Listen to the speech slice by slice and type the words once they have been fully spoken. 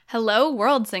Hello,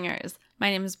 World Singers. My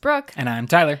name is Brooke. And I'm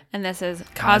Tyler. And this is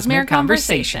Cosmere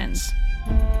Conversations.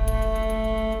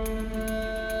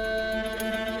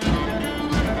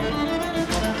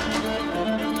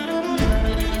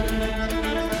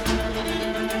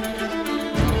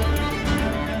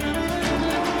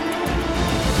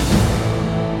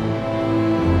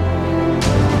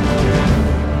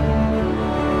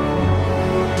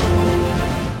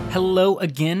 Hello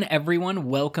again, everyone.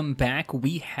 Welcome back.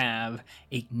 We have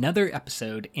another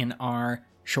episode in our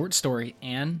short story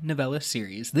and novella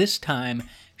series. This time,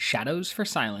 Shadows for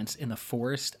Silence in the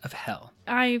Forest of Hell.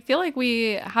 I feel like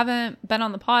we haven't been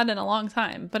on the pod in a long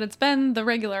time, but it's been the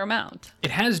regular amount.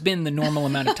 It has been the normal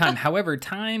amount of time. However,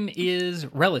 time is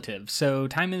relative. So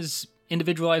time is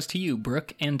individualized to you,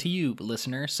 Brooke, and to you,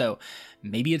 listener. So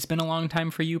maybe it's been a long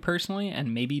time for you personally,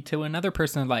 and maybe to another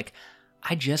person like,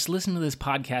 I just listened to this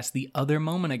podcast the other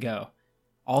moment ago.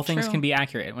 All things can be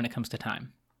accurate when it comes to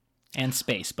time and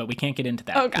space, but we can't get into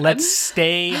that. Oh, God. Let's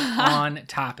stay on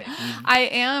topic. I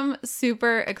am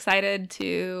super excited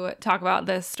to talk about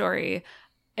this story.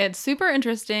 It's super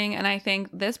interesting, and I think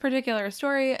this particular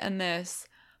story and this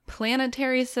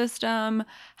planetary system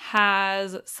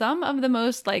has some of the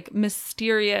most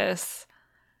mysterious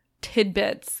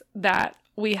tidbits that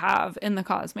we have in the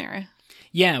Cosmere.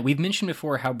 Yeah, we've mentioned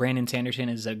before how Brandon Sanderson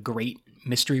is a great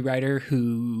mystery writer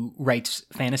who writes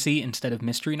fantasy instead of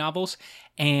mystery novels,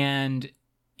 and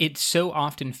it so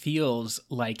often feels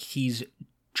like he's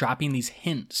dropping these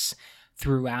hints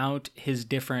throughout his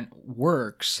different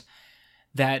works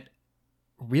that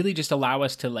really just allow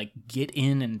us to get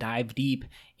in and dive deep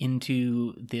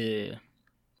into the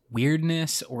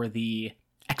weirdness or the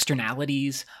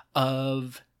externalities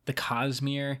of the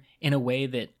Cosmere in a way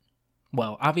that,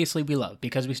 well, obviously we love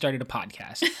because we started a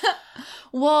podcast.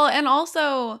 Well, and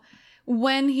also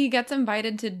when he gets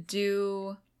invited to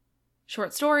do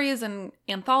short stories and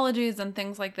anthologies and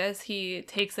things like this, he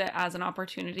takes it as an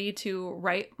opportunity to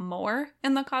write more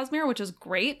in the Cosmere, which is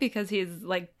great because he's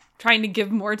trying to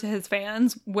give more to his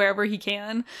fans wherever he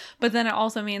can. But then it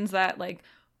also means that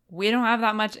we don't have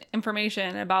that much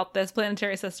information about this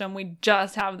planetary system. We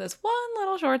just have this one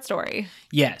little short story.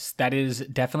 Yes, that is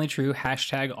definitely true.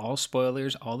 Hashtag all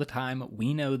spoilers all the time.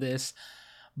 We know this.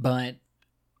 But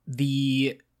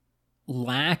the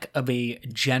lack of a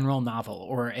general novel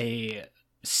or a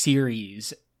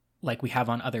series like we have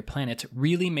on other planets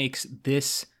really makes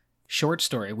this short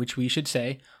story, which we should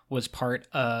say was part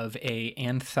of an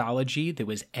anthology that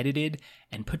was edited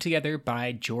and put together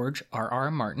by George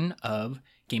R.R. Martin of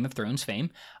Game of Thrones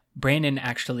fame. Brandon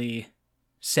actually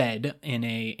said in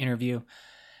an interview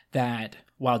that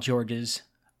while George is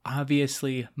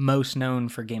obviously most known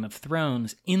for Game of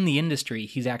Thrones, in the industry,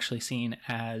 he's actually seen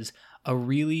as a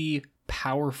really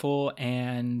powerful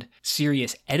and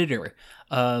serious editor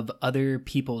of other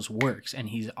people's works. And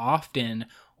he's often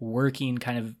working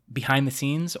kind of behind the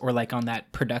scenes or on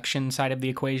that production side of the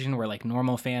equation where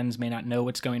normal fans may not know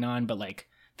what's going on, but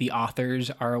the authors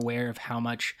are aware of how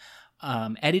much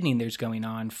editing there's going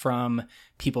on from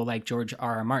people like George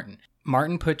R.R. Martin.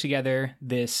 Martin put together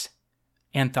this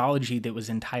anthology that was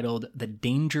entitled The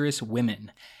Dangerous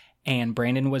Women, and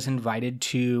Brandon was invited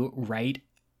to write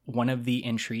one of the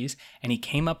entries, and he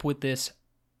came up with this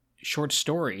short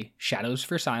story, Shadows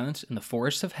for Silence in the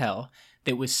Forest of Hell,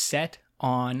 that was set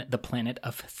on the planet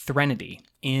of Threnody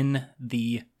in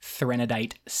the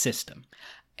Threnodite system.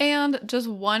 And just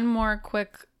one more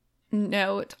quick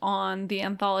note on the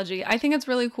anthology. I think it's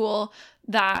really cool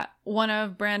that one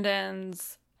of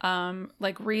Brandon's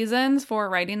reasons for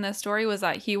writing this story was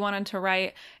that he wanted to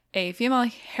write a female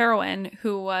heroine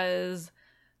who was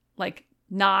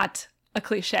not a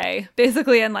cliche,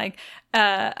 basically, and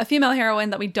a female heroine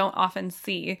that we don't often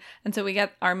see. And so we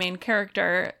get our main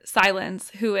character,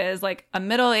 Silence, who is a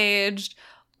middle-aged,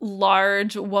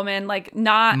 large woman,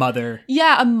 not mother.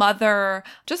 Yeah, a mother,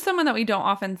 just someone that we don't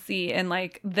often see in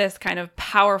this kind of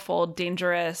powerful,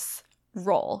 dangerous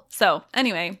role. So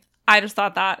anyway, I just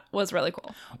thought that was really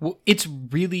cool. Well, it's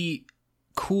really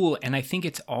cool, and I think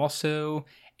it's also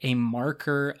a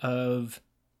marker of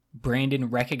Brandon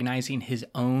recognizing his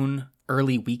own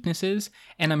early weaknesses,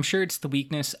 and I'm sure it's the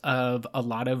weakness of a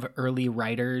lot of early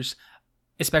writers,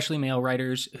 especially male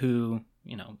writers who,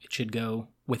 it should go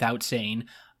without saying,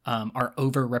 are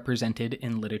overrepresented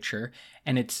in literature,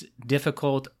 and it's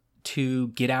difficult to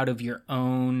get out of your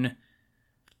own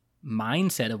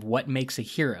mindset of what makes a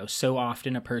hero. So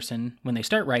often a person, when they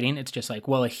start writing, it's just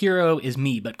well, a hero is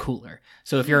me, but cooler.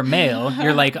 So if you're a male,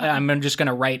 you're I'm just going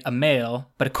to write a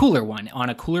male, but a cooler one on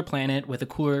a cooler planet with a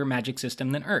cooler magic system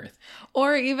than Earth.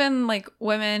 Or even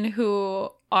women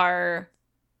who are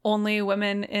only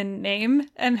women in name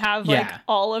and have like Yeah.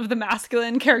 all of the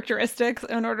masculine characteristics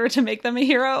in order to make them a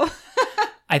hero.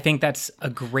 I think that's a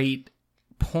great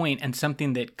point and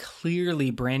something that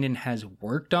clearly Brandon has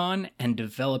worked on and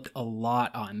developed a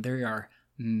lot on. There are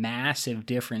massive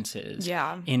differences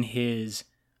Yeah. in his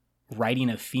writing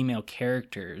of female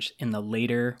characters in the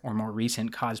later or more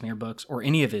recent Cosmere books, or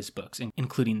any of his books,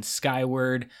 including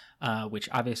Skyward, which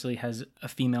obviously has a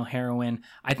female heroine.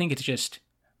 I think it's just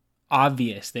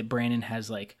obvious that Brandon has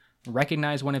like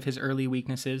recognized one of his early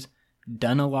weaknesses,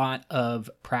 done a lot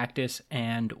of practice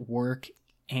and work,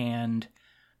 and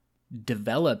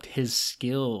developed his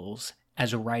skills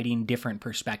as writing different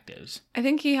perspectives. I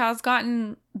think he has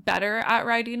gotten better at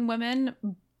writing women,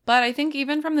 but I think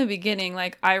even from the beginning,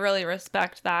 like, I really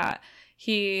respect that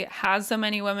he has so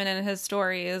many women in his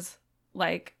stories.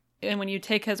 Like, and when you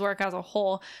take his work as a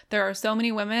whole, there are so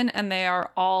many women and they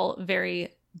are all very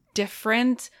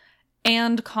different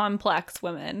and complex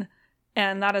women.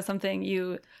 And that is something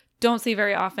you don't see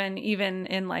very often, even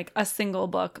in like a single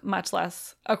book, much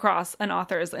less across an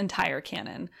author's entire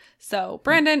canon. So,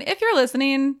 Brandon, if you're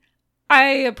listening, I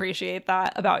appreciate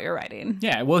that about your writing.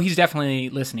 Yeah, well, he's definitely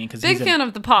listening because Big fan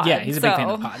of the pod. Yeah, he's a big fan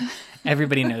of the pod.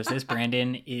 Everybody knows this.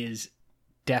 Brandon is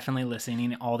definitely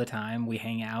listening all the time. We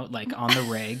hang out like on the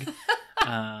reg.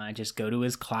 I just go to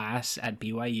his class at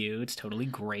BYU. It's totally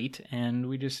great, and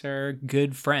we just are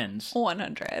good friends.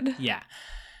 100. Yeah.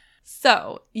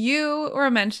 So, you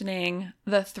were mentioning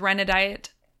the Threnodite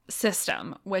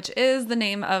system, which is the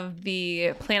name of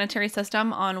the planetary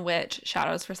system on which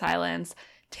Shadows for Silence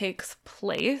takes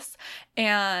place.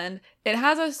 And it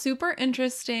has a super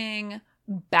interesting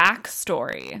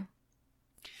backstory.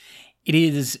 It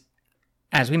is,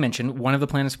 as we mentioned, one of the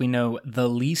planets we know the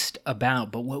least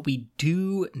about. But what we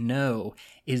do know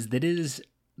is that it is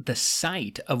the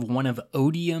site of one of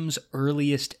Odium's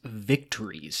earliest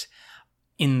victories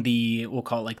in the, we'll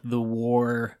call it like the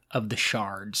War of the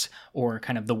Shards, or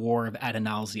kind of the War of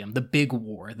Adonalsium, the big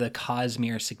war, the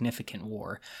Cosmere significant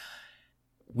war.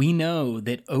 We know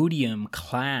that Odium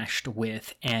clashed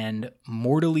with and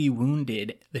mortally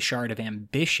wounded the Shard of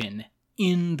Ambition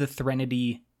in the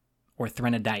Threnody or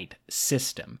Threnodite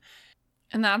system.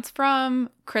 And that's from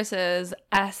Chris's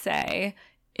essay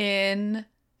in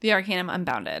The Arcanum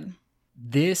Unbounded.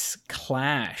 This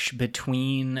clash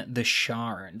between the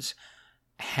shards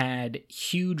had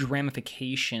huge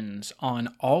ramifications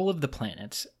on all of the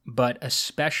planets, but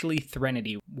especially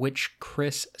Threnody, which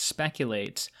Chris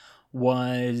speculates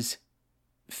was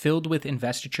filled with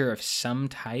investiture of some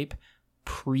type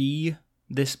pre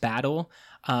this battle,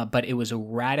 but it was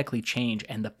radically changed,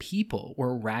 and the people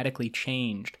were radically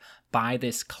changed by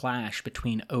this clash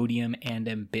between Odium and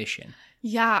Ambition.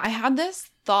 Yeah, I had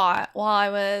this thought while I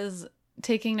was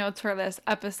taking notes for this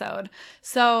episode.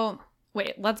 So,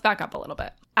 wait, let's back up a little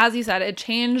bit. As you said, it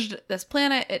changed this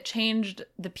planet, it changed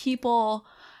the people,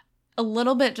 a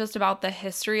little bit just about the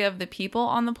history of the people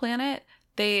on the planet.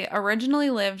 They originally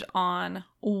lived on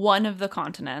one of the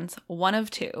continents, one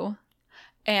of two,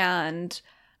 and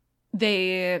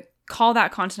they call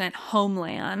that continent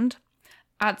Homeland.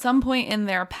 At some point in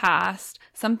their past,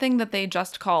 something that they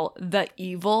just call the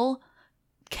evil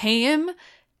came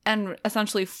and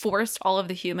essentially forced all of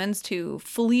the humans to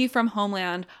flee from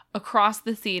Homeland across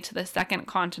the sea to the second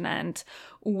continent,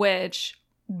 which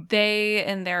they,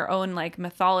 in their own like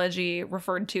mythology,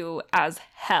 referred to as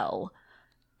Hell.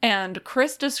 And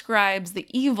Chris describes the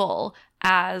evil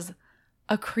as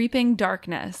a creeping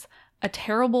darkness, a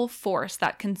terrible force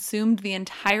that consumed the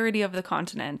entirety of the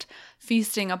continent,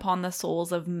 feasting upon the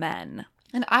souls of men.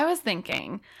 And I was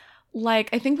thinking, like,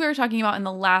 I think we were talking about in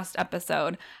the last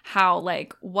episode, how,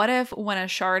 like, what if when a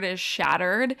shard is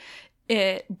shattered,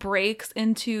 it breaks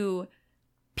into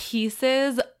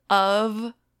pieces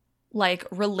of, like,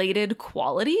 related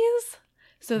qualities?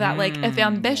 So that, like, if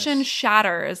ambition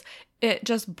shatters, it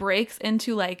just breaks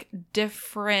into, like,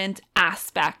 different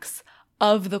aspects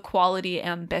of the quality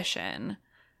ambition.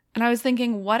 And I was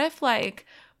thinking, what if, like,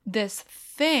 this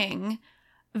thing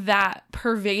that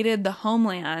pervaded the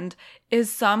Homeland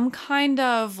is some kind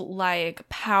of like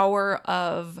power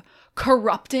of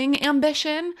corrupting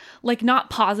ambition, like not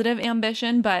positive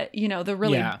ambition, but you know, the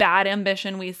really bad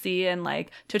ambition we see in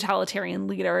like totalitarian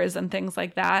leaders and things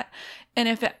like that. And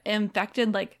if it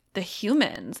infected like the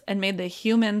humans and made the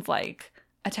humans like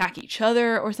attack each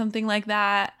other or something like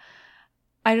that.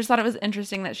 I just thought it was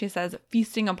interesting that she says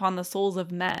feasting upon the souls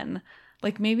of men.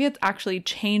 Like, maybe it's actually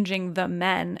changing the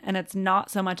men and it's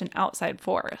not so much an outside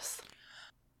force.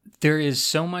 There is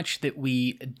so much that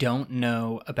we don't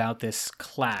know about this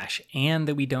clash, and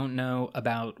that we don't know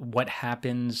about what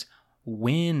happens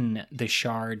when the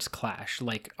shards clash.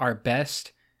 Like our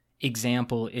best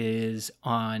example is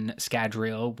on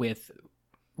Scadrial with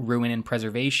Ruin and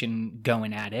Preservation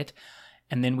going at it.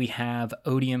 And then we have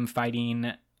Odium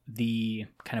fighting the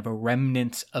kind of a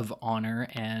remnants of honor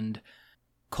and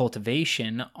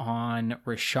cultivation on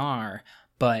Rashar.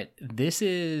 But this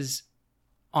is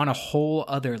on a whole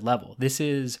other level. This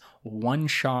is one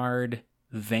shard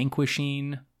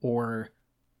vanquishing or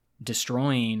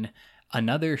destroying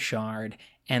another shard,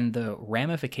 and the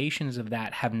ramifications of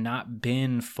that have not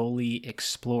been fully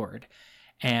explored.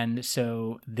 And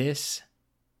so this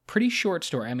pretty short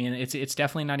story, I mean, it's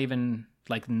definitely not even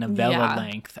like novella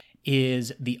length,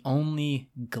 is the only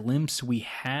glimpse we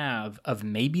have of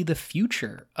maybe the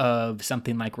future of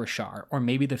something like Rashar, or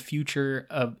maybe the future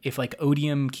of, if like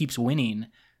Odium keeps winning,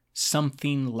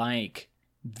 something like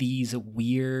these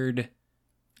weird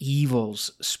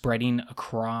evils spreading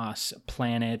across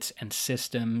planets and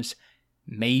systems,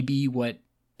 maybe what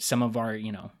some of our,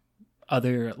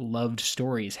 other loved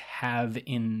stories have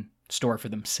in store for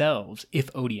themselves if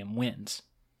Odium wins.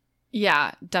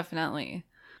 Yeah, definitely.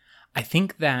 I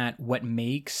think that what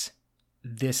makes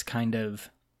this kind of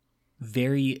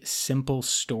very simple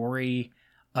story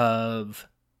of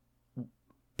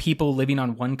people living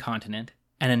on one continent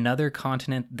and another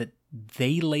continent that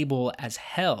they label as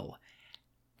hell,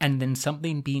 and then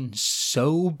something being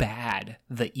so bad,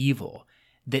 the evil,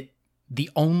 that the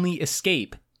only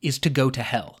escape is to go to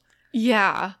hell.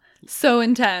 Yeah, so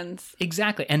intense.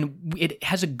 Exactly. And it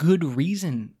has a good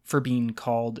reason for being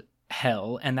called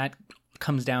hell, and that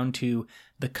comes down to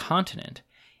the continent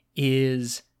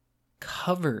is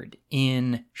covered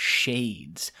in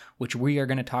shades, which we are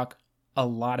going to talk a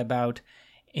lot about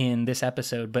in this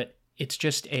episode, but it's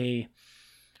just a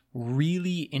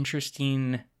really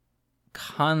interesting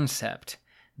concept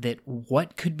that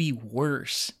what could be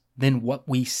worse than what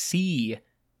we see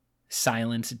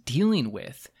Silence dealing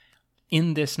with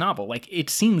in this novel. Like, it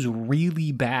seems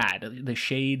really bad. The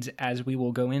shades, as we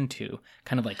will go into,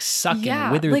 kind of like suck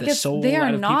and wither the soul out of people. They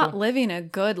are not living a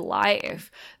good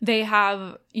life. They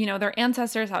have, their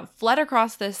ancestors have fled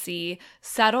across the sea,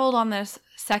 settled on this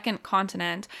second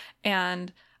continent,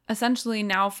 and essentially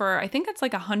now for, I think it's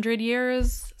like 100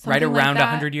 years. Right around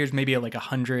 100 years, maybe like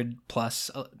 100 plus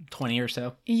 20 or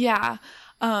so. Yeah.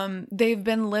 They've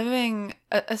been living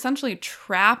essentially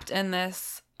trapped in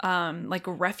this like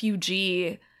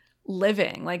refugee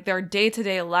living. Like their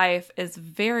day-to-day life is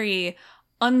very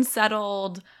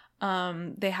unsettled.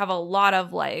 They have a lot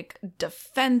of like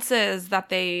defenses that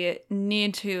they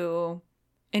need to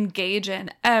engage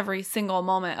in every single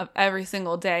moment of every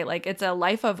single day. Like it's a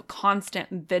life of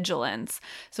constant vigilance.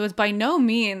 So it's by no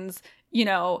means,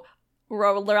 a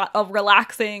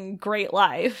relaxing, great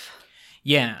life.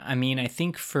 Yeah, I mean, I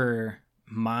think for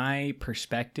my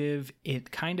perspective,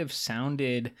 it kind of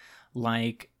sounded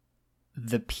like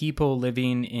the people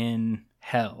living in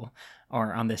hell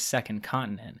or on the second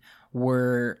continent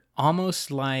were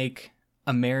almost like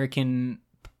American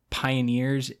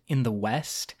pioneers in the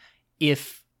West,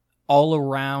 if all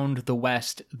around the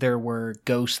West there were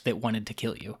ghosts that wanted to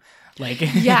kill you. Like,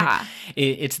 yeah,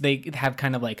 they have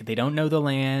kind of like, they don't know the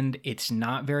land. It's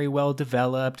not very well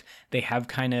developed. They have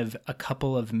kind of a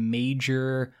couple of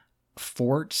major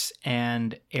forts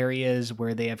and areas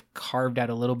where they have carved out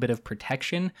a little bit of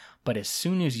protection. But as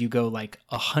soon as you go like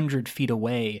 100 feet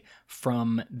away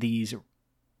from these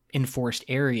enforced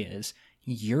areas,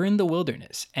 you're in the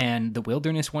wilderness, and the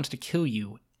wilderness wants to kill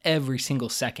you every single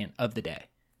second of the day.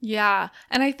 Yeah.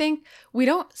 And I think we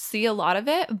don't see a lot of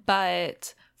it,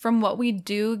 but from what we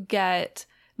do get,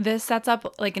 this sets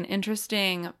up like an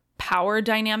interesting power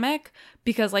dynamic,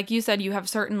 because like you said, you have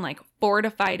certain like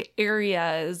fortified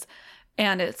areas,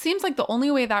 and it seems like the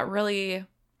only way that really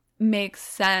makes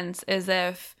sense is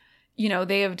if,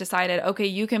 they have decided, okay,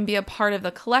 you can be a part of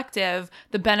the collective.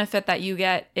 The benefit that you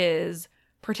get is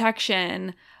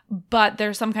protection, but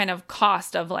there's some kind of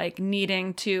cost of like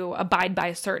needing to abide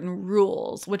by certain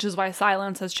rules, which is why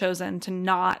Silence has chosen to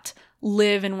not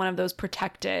live in one of those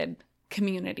protected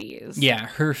communities. Yeah,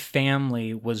 her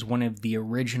family was one of the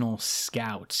original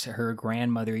scouts. Her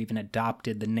grandmother even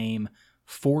adopted the name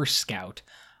Force Scout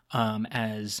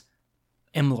as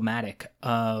emblematic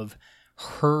of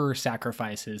her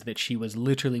sacrifices, that she was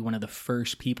literally one of the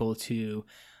first people to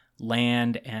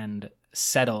land and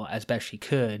settle as best she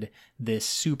could this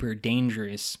super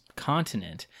dangerous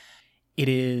continent. It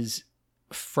is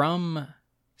from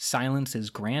Silence's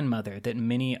grandmother that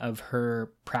many of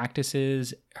her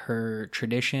practices, her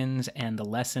traditions, and the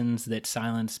lessons that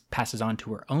Silence passes on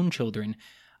to her own children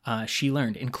she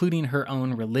learned, including her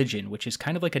own religion, which is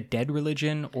kind of like a dead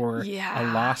religion or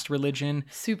a lost religion.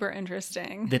 Super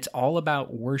interesting. That's all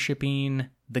about worshiping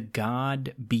the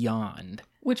god beyond.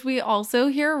 Which we also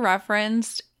hear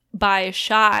referenced by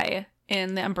Shai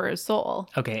in The Emperor's Soul.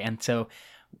 Okay, and so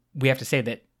we have to say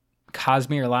that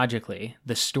cosmologically,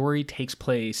 the story takes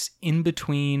place in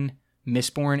between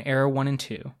Mistborn Era 1 and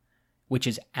 2, which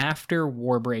is after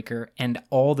Warbreaker and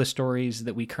all the stories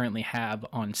that we currently have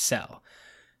on Cell.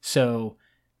 So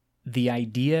the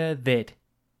idea that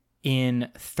in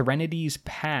Threnity's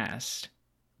past,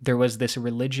 there was this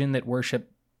religion that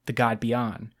worshipped the god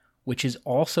beyond, which is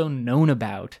also known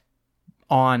about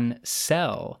on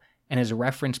Cell and is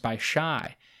referenced by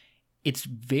Shai. It's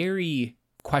very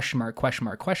question mark.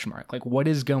 Like, what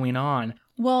is going on?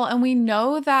 Well, and we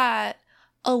know that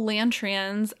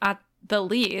Elantrians at the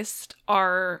least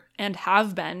are and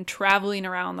have been traveling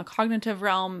around the cognitive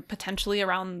realm, potentially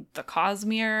around the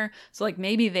Cosmere. So like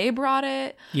maybe they brought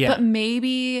it, but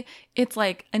maybe it's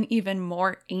like an even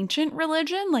more ancient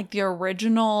religion, like the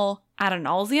original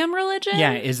Adonalsium religion.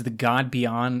 Yeah, is the god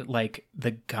beyond like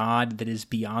the god that is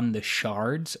beyond the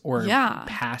shards or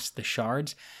past the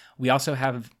shards? We also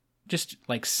have just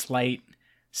like slight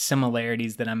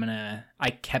similarities that I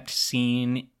kept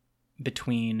seeing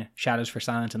between Shadows for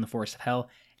Silence and the Forest of Hell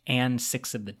and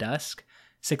Six of the Dusk.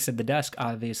 Six of the Dusk,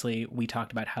 obviously, we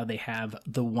talked about how they have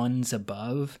the ones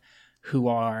above who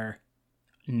are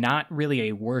not really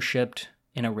a worshipped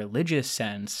in a religious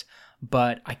sense,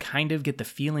 but I kind of get the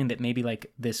feeling that maybe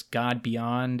like this god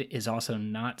beyond is also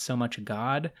not so much a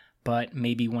god, but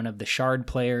maybe one of the shard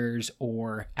players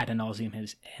or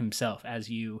Adonalsium himself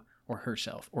or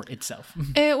herself or itself.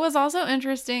 It was also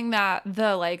interesting that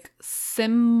the like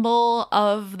symbol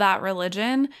of that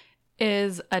religion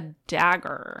is a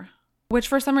dagger, which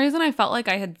for some reason I felt like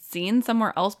I had seen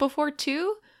somewhere else before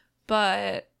too,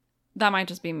 but that might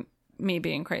just be me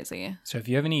being crazy. So if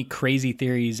you have any crazy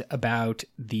theories about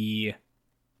the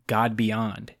god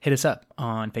beyond, hit us up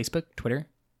on Facebook, Twitter,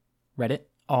 Reddit,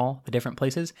 all the different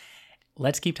places.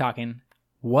 Let's keep talking.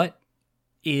 What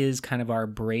is kind of our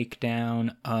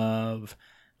breakdown of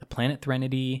the planet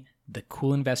Threnody, the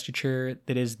cool investiture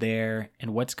that is there,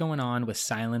 and what's going on with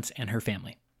Silence and her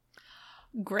family?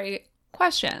 Great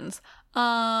questions.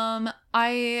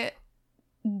 I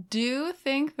do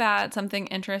think that something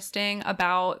interesting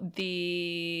about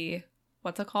the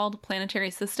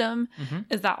planetary system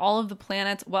is that all of the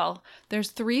planets, well, there's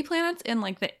 3 planets in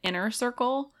like the inner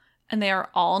circle, and they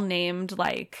are all named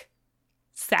like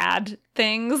sad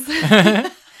things.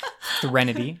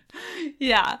 Threnody.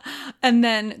 Yeah. And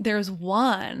then there's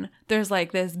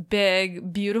like this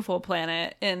big, beautiful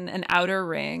planet in an outer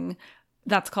ring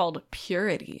that's called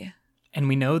Purity. And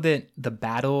we know that the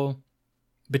battle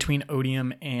between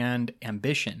Odium and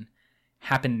Ambition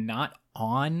happened not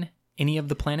on any of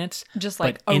the planets, just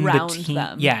like but around in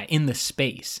them. Yeah, in the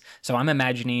space. So I'm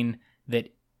imagining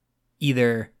that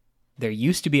either there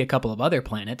used to be a couple of other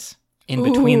planets in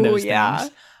between those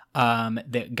things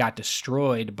that got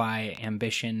destroyed by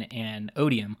Ambition and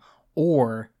Odium,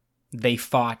 or they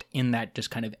fought in that just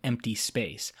kind of empty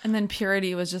space. And then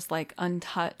Purity was just like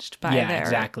untouched by their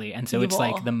exactly. And so evil. It's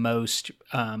like the most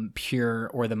pure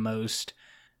or the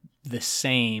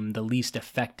least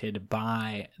affected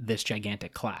by this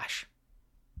gigantic clash.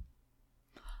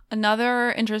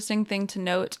 Another interesting thing to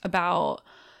note about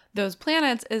those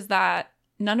planets is that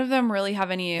none of them really have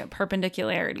any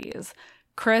perpendicularities.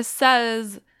 Chris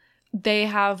says they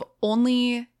have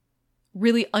only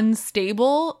really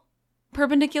unstable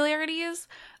perpendicularities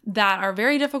that are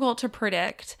very difficult to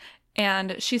predict.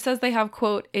 And she says they have,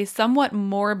 quote, a somewhat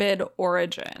morbid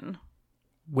origin.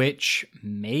 Which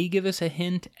may give us a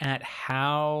hint at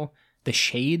how the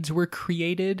shades were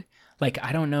created. Like,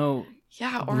 I don't know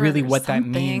really what that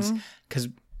means, because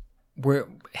we're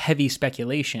heavy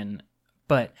speculation,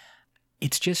 but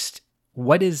it's just,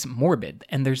 what is morbid?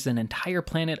 And there's an entire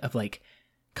planet of like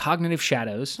cognitive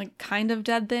shadows. Like kind of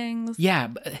dead things. Yeah,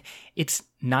 but it's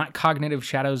not cognitive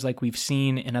shadows like we've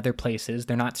seen in other places.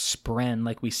 They're not Spren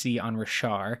like we see on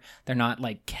Rashar. They're not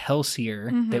like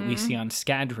Kelsier that we see on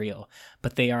Scadrial.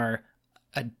 But they are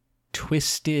a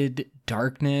twisted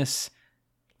darkness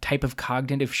type of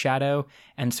cognitive shadow.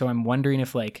 And so I'm wondering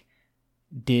if like,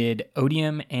 did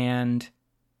Odium and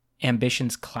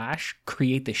Ambition's clash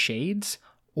create the shades?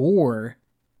 Or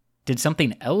did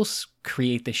something else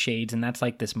create the shades, and that's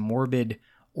like this morbid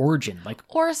origin?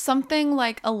 Or something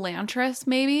like Elantris,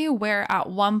 maybe, where at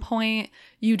one point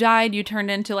you died, you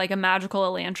turned into like a magical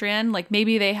Elantrian. Like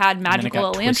maybe they had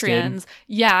magical Elantrians.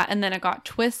 Yeah, and then it got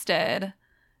twisted.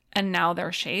 and now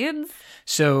they're shades?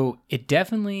 So it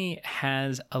definitely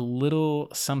has a little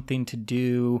something to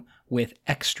do with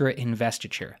extra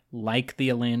investiture, like the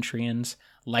Elantrians,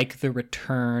 like the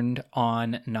Returned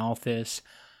on Nalthis.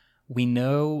 We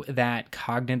know that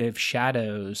cognitive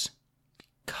shadows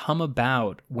come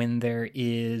about when there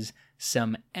is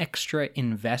some extra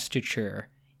investiture,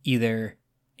 either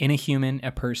in a human,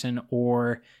 a person,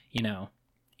 or,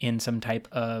 in some type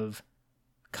of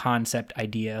concept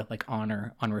idea like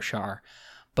honor on Roshar.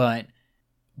 But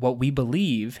what we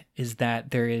believe is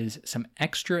that there is some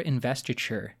extra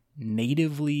investiture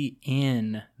natively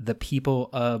in the people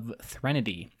of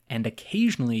Threnody, and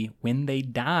occasionally when they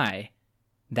die,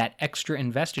 that extra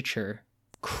investiture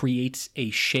creates a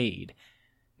shade.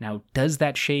 Now, does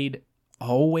that shade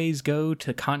always go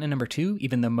to continent number 2,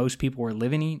 even though most people were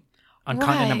living on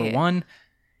continent number 1?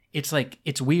 It's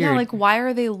weird. Yeah, like, why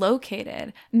are they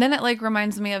located? And then it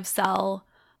reminds me of Cell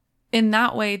in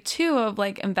that way too, of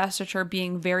investiture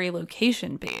being very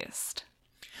location based.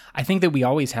 I think that we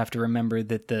always have to remember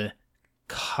that the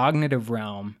cognitive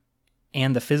realm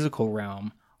and the physical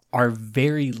realm are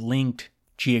very linked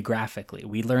geographically.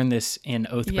 We learned this in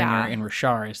Oathbringer and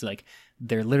Roshar, is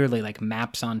they're literally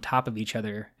maps on top of each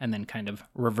other and then kind of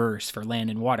reverse for land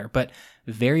and water, but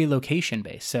very location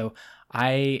based. So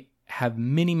I have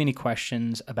many, many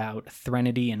questions about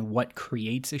Threnody and what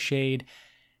creates a shade,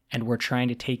 and we're trying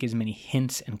to take as many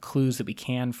hints and clues that we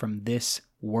can from this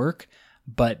work,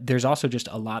 but there's also just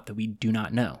a lot that we do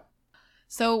not know.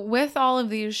 So with all of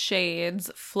these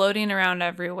shades floating around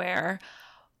everywhere,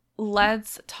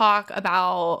 let's talk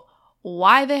about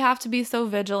why they have to be so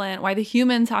vigilant, why the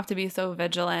humans have to be so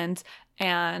vigilant,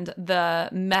 and the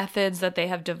methods that they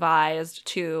have devised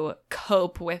to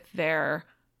cope with their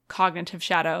cognitive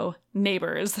shadow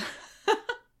neighbors.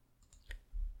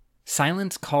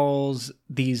 Silence calls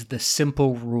these the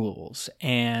simple rules,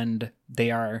 and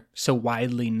they are so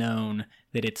widely known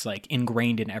that it's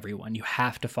ingrained in everyone. You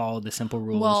have to follow the simple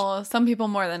rules. Well, some people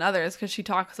more than others, because she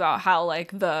talks about how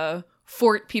the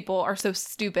fort people are so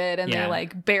stupid and they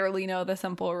barely know the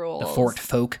simple rules. The fort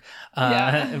folk.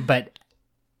 But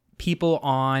people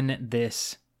on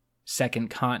this second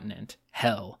continent,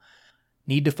 Hell,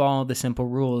 need to follow the simple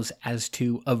rules as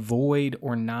to avoid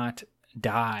or not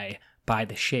die by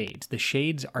the shades. The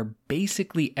shades are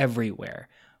basically everywhere.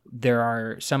 There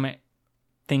are some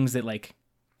things that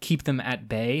keep them at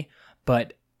bay,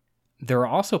 but there are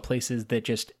also places that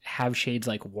just have shades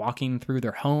walking through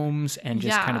their homes and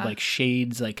just kind of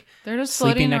shades they're just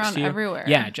sleeping floating next around to you. Everywhere.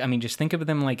 Yeah, I mean, just think of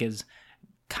them as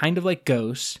kind of like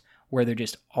ghosts, where they're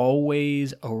just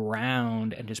always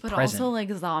around and just present. But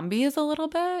also zombies a little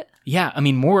bit. Yeah, I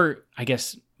mean, more, I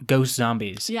guess, ghost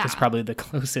zombies is probably the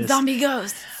closest. Zombie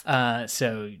ghosts.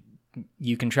 So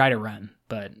you can try to run,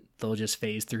 but they'll just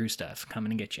phase through stuff,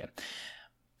 coming and get you.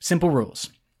 Simple rules.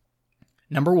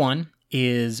 Number 1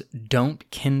 is don't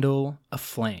kindle a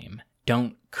flame.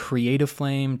 Don't create a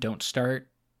flame. Don't start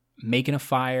making a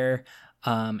fire.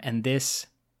 And this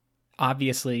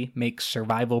obviously makes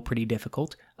survival pretty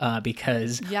difficult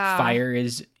because fire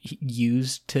is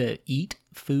used to eat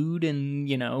food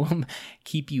and,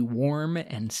 keep you warm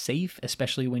and safe,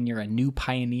 especially when you're a new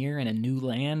pioneer in a new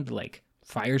land.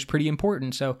 Fire's pretty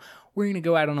important. So we're going to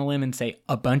go out on a limb and say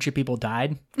a bunch of people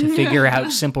died to figure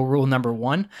out simple rule number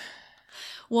 1.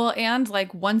 Well, and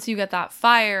once you get that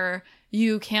fire,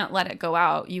 you can't let it go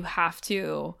out. You have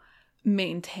to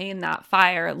maintain that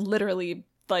fire literally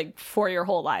for your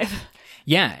whole life.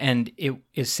 Yeah, and it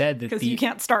is said that because you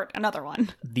can't start another one.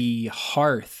 The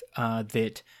hearth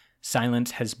that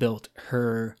Silence has built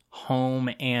her home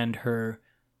and her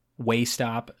way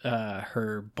stop,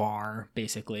 her bar,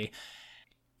 basically,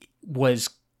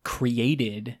 was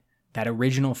created. That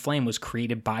original flame was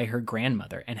created by her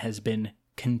grandmother and has been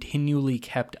continually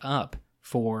kept up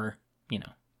for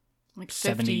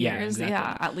 70 years. Exactly.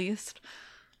 Yeah, at least.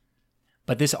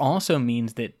 But this also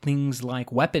means that things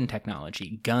like weapon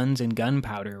technology, guns and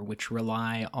gunpowder, which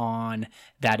rely on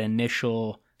that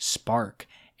initial spark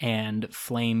and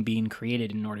flame being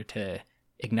created in order to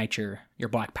ignite your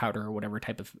black powder or whatever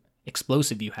type of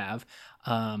explosive you have,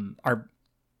 are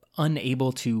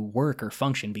unable to work or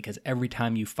function because every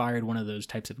time you fired one of those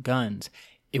types of guns,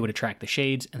 it would attract the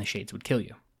shades and the shades would kill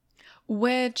you.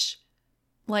 Which,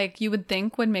 you would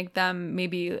think would make them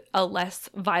maybe a less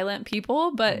violent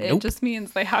people, but Nope. It just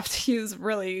means they have to use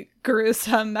really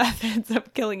gruesome methods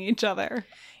of killing each other.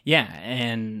 Yeah,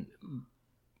 and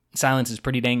Silence is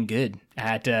pretty dang good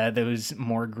at those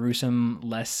more gruesome,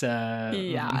 less...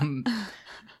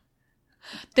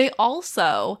 They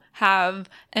also have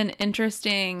an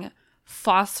interesting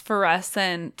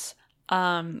phosphorescent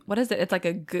what is it? It's like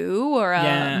a goo or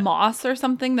a moss or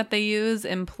something that they use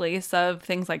in place of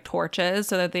things like torches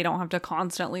so that they don't have to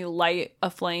constantly light a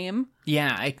flame.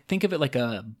 Yeah, I think of it like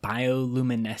a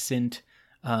bioluminescent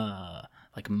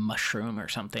like mushroom or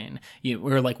something,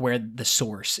 or like where the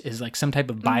source is like some type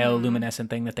of bioluminescent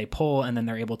thing that they pull and then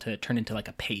they're able to turn into like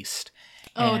a paste.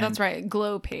 Oh, that's right.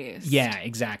 Glow paste. Yeah,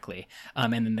 exactly.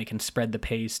 And then they can spread the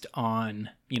paste on,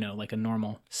 like a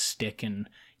normal stick and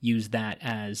use that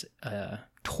as a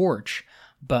torch.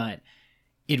 But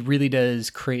it really does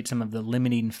create some of the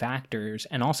limiting factors,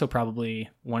 and also probably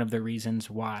one of the reasons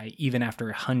why even after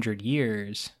 100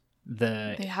 years,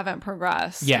 they haven't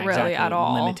progressed exactly, at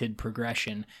all. Limited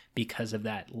progression because of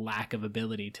that lack of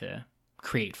ability to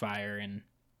create fire and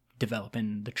develop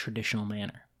in the traditional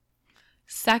manner.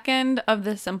 Second of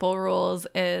the simple rules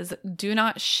is do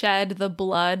not shed the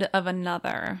blood of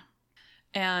another.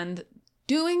 And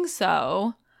doing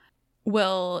so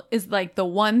is like the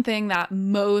one thing that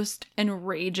most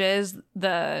enrages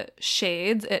the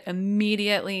shades. It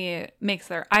immediately makes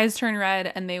their eyes turn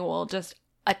red and they will just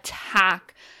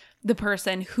attack the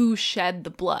person who shed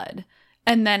the blood.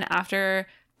 And then after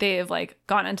they've like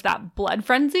gone into that blood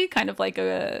frenzy, kind of like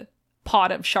a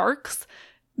pod of sharks,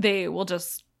 they will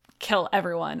just kill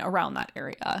everyone around that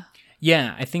area.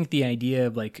 Yeah, I think the idea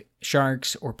of like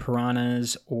sharks or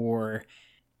piranhas or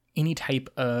any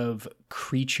type of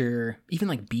creature, even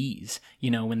like bees,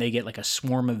 when they get like a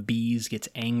swarm of bees gets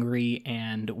angry,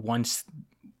 and once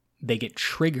they get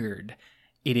triggered,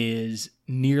 it is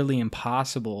nearly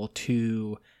impossible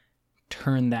to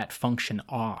turn that function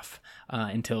off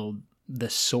until the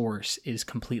source is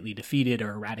completely defeated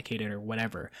or eradicated or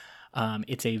whatever.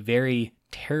 It's a very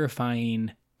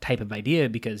terrifying type of idea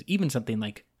because even something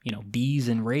like, bees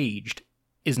enraged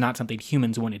is not something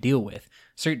humans want to deal with.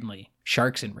 Certainly,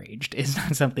 sharks enraged is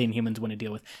not something humans want to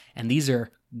deal with. And these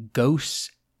are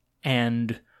ghosts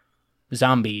and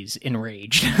zombies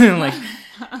enraged. Like,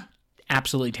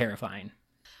 absolutely terrifying.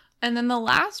 And then the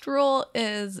last rule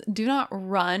is do not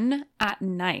run at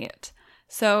night.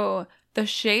 So the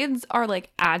shades are like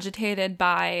agitated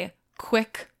by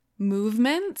quick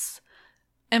movements.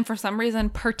 And for some reason,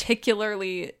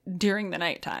 particularly during the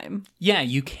nighttime. Yeah,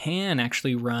 you can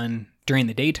actually run during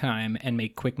the daytime and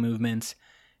make quick movements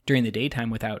during the daytime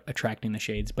without attracting the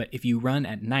shades. But if you run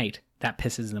at night, that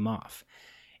pisses them off.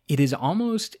 It is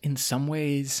almost in some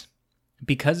ways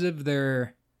because of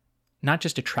their not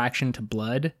just attraction to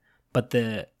blood, but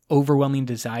the overwhelming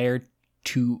desire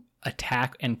to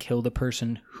attack and kill the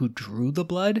person who drew the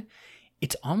blood.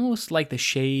 It's almost like the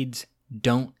shades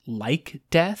don't like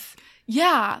death.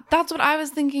 Yeah, that's what I was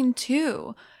thinking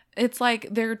too. It's like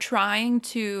they're trying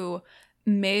to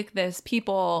make this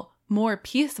people more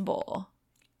peaceable.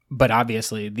 But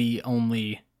obviously, the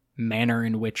only manner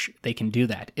in which they can do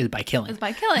that is by killing.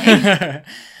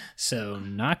 So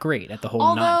not great at the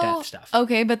whole not death stuff.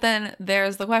 Okay, but then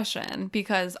there's the question,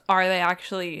 because are they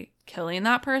actually killing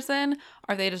that person?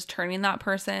 Are they just turning that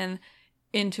person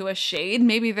into a shade?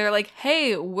 Maybe they're like,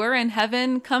 hey, we're in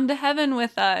heaven, come to heaven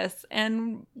with us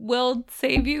and we'll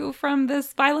save you from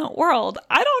this violent world.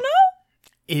 I don't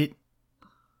know. It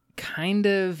kind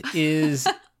of is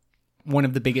one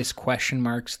of the biggest question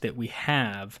marks that we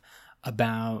have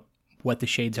about what the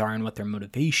shades are and what their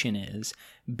motivation is,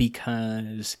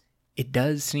 because it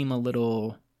does seem a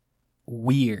little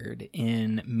weird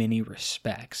in many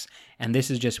respects. And this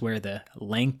is just where the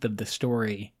length of the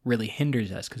story really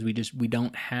hinders us, because we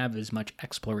don't have as much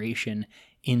exploration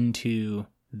into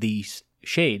these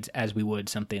shades as we would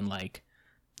something like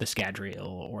the Scadrial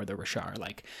or the Roshar.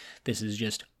 Like, this is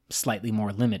just slightly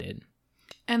more limited.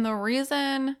 And the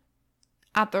reason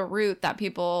at the root that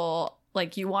people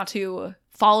like you want to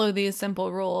follow these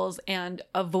simple rules and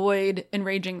avoid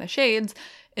enraging the shades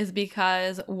is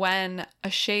because when a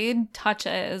shade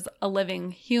touches a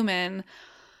living human,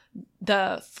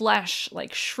 the flesh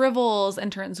like shrivels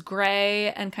and turns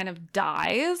gray and kind of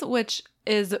dies, which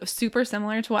is super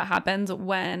similar to what happens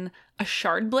when a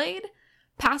shard blade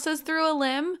passes through a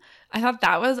limb. I thought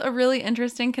that was a really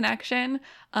interesting connection.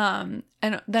 And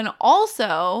then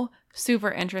also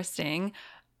super interesting,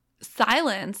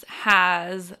 Silence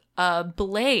has a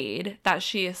blade that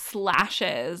she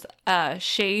slashes a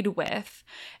shade with,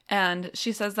 and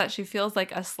she says that she feels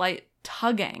like a slight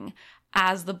tugging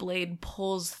as the blade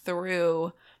pulls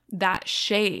through that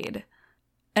shade.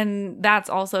 And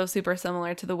that's also super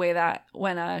similar to the way that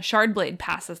when a shard blade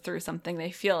passes through something,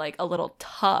 they feel like a little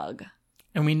tug.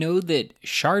 And we know that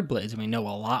shard blades, and we know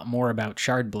a lot more about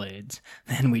shard blades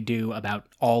than we do about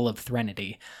all of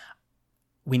Threnody.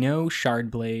 We know shard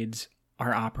blades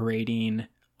are operating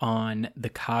on the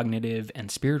cognitive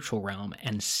and spiritual realm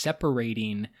and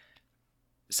separating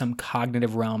some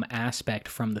cognitive realm aspect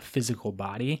from the physical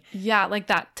body. Yeah, like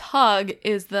that tug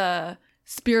is the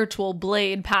spiritual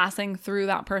blade passing through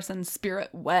that person's spirit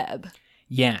web.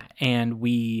 Yeah, and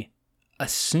we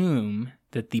assume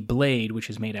that the blade, which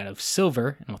is made out of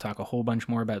silver, and we'll talk a whole bunch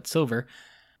more about silver,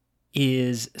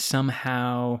 is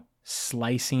somehow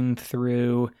slicing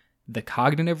through the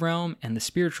cognitive realm and the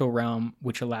spiritual realm,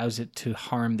 which allows it to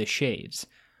harm the shades.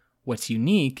 What's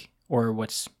unique, or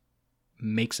what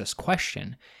makes us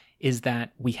question, is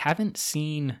that we haven't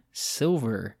seen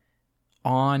silver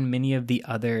on many of the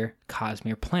other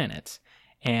Cosmere planets.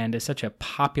 And as such a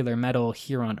popular metal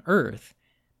here on Earth,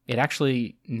 it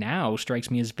actually now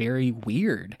strikes me as very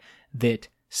weird that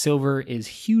silver is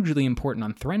hugely important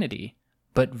on Threnody,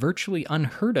 but virtually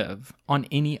unheard of on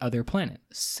any other planet.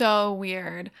 So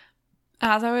weird.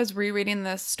 As I was rereading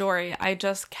this story, I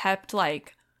just kept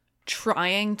like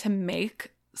trying to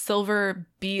make silver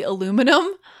be aluminum,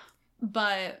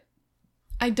 but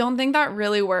I don't think that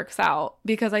really works out,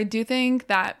 because I do think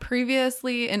that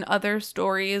previously in other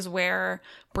stories where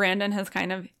Brandon has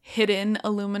kind of hidden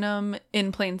aluminum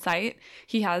in plain sight,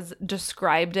 he has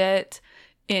described it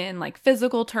in like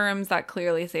physical terms that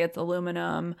clearly say it's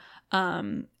aluminum,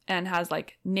 and has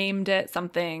like named it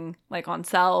something like on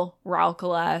Cell,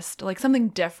 Ralkalest, like something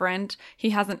different. He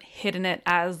hasn't hidden it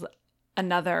as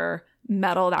another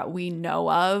metal that we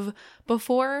know of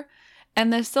before.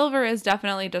 And the silver is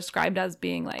definitely described as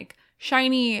being like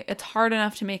shiny. It's hard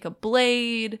enough to make a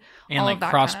blade. And like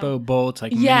crossbow bolts,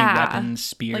 like mini weapons,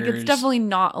 spears. Like it's definitely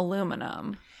not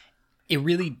aluminum. It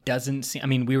really doesn't seem... I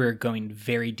mean, we were going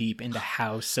very deep into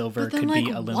how silver could be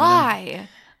aluminum. Why?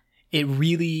 It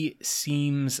really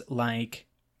seems like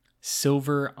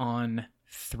silver on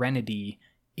Threnody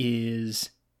is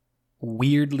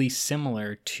weirdly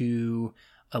similar to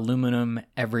aluminum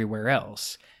everywhere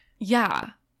else. Yeah.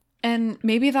 And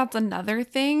maybe that's another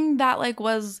thing that like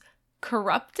was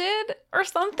corrupted or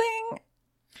something.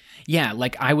 Yeah,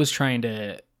 like I was trying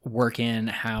to work in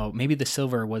how maybe the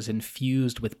silver was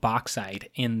infused with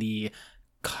bauxite in the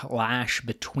clash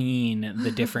between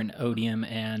the different odium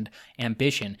and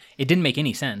ambition. It didn't make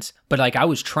any sense, but like I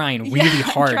was trying really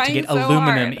hard to get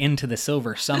aluminum into the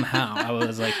silver somehow. I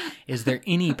was like, is there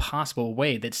any possible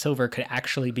way that silver could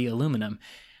actually be aluminum?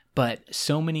 But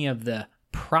so many of the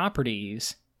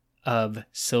properties of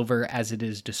silver as it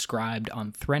is described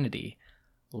on Threnody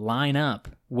line up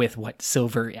with what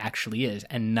silver actually is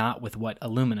and not with what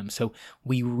aluminum. So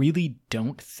we really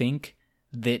don't think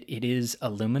that it is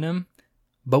aluminum,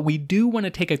 but we do want to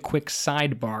take a quick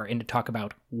sidebar and to talk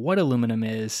about what aluminum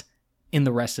is in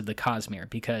the rest of the Cosmere,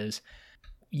 because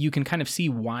you can kind of see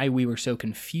why we were so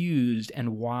confused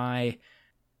and why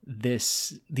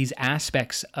these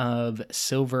aspects of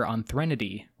silver on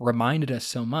Threnody reminded us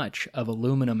so much of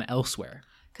aluminum elsewhere.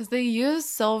 Because they use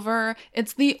silver.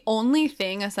 It's the only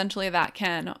thing essentially that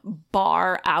can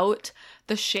bar out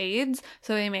the shades.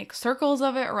 So they make circles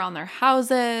of it around their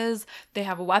houses. They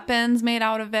have weapons made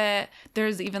out of it.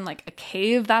 There's even like a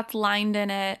cave that's lined in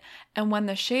it. And when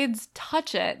the shades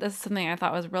touch it, this is something I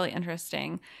thought was really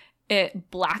interesting,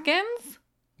 it blackens.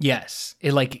 Yes.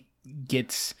 It like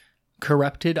gets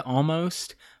corrupted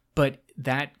almost, but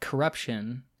that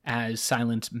corruption, as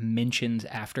Silence mentions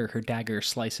after her dagger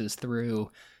slices through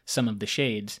some of the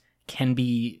shades, can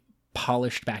be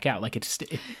polished back out. Like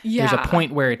there's a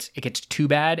point where it gets too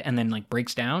bad and then like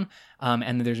breaks down, and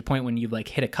then there's a point when you like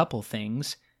hit a couple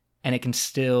things and it can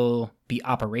still be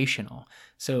operational.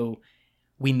 So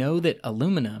we know that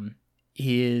aluminum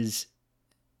is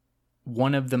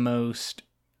one of the most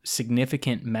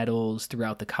significant metals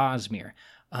throughout the Cosmere.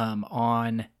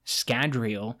 On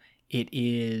Scadrial, it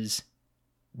is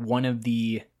one of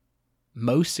the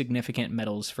most significant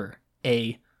metals for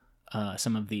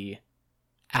some of the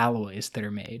alloys that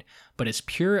are made, but as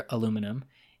pure aluminum,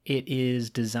 it is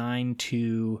designed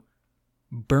to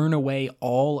burn away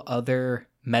all other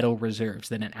metal reserves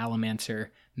that an allomancer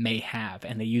may have,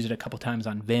 and they use it a couple times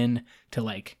on Vin to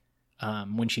like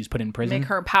when she's put in prison, make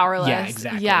her powerless. Yeah,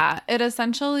 exactly. Yeah, it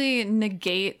essentially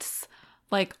negates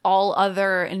like all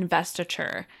other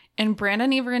investiture. And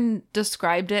Brandon even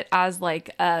described it as like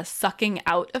a sucking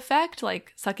out effect,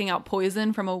 like sucking out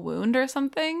poison from a wound or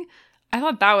something. I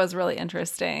thought that was really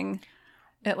interesting.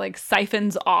 It like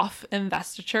siphons off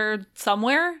investiture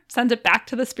somewhere, sends it back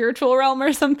to the spiritual realm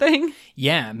or something.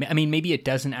 Yeah, I mean, maybe it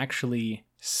doesn't actually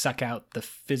suck out the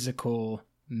physical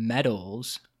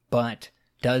metals, but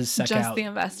does suck out... Just the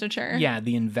investiture. Yeah,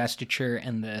 the investiture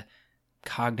and the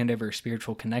cognitive or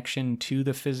spiritual connection to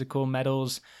the physical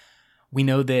metals. We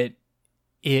know that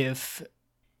if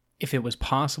if it was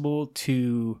possible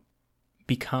to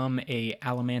become a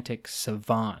allomantic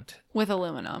savant, with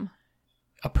aluminum,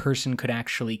 a person could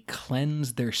actually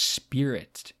cleanse their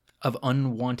spirit of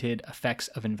unwanted effects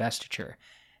of investiture,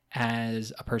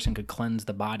 as a person could cleanse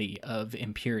the body of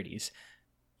impurities.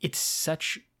 It's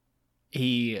such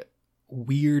a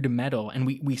weird metal, and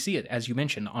we see it, as you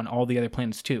mentioned, on all the other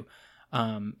planets too.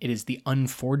 It is the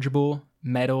unforgeable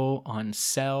metal on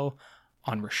Sel,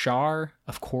 on Rashar,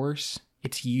 of course.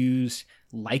 It's used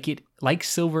like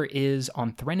silver is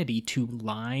on Threnody to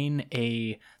line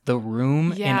the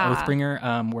room in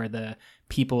Oathbringer, where the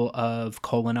people of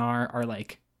Kholinar are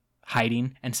like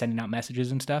hiding and sending out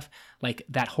messages and stuff. Like,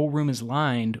 that whole room is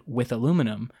lined with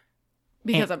aluminum.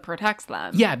 Because it protects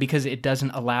them. Yeah, because it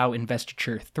doesn't allow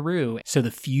investiture through, so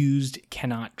the fused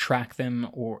cannot track them.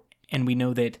 And we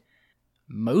know that,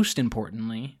 most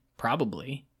importantly,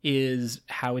 probably, is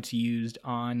how it's used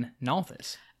on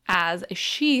Nalthis. As a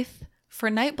sheath for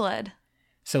Nightblood.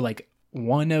 So, like,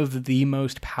 one of the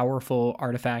most powerful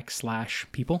artifacts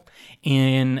 / people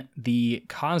in the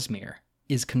Cosmere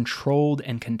is controlled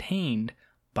and contained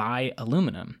by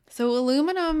aluminum. So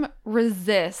aluminum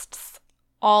resists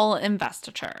all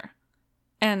investiture.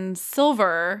 And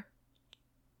silver,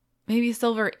 maybe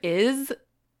silver is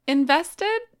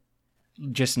invested?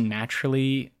 Just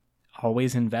naturally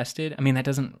always invested? I mean, that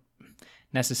doesn't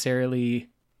necessarily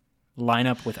line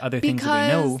up with other things that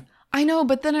we know. I know,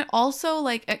 but then it also,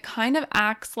 like, it kind of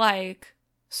acts like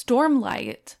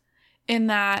Stormlight in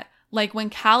that, like, when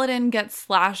Kaladin gets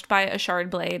slashed by a shard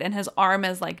blade and his arm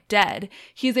is, like, dead,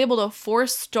 he's able to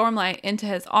force Stormlight into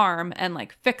his arm and,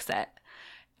 like, fix it.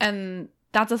 And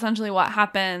that's essentially what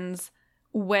happens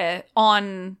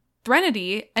on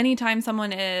Threnody. Anytime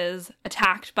someone is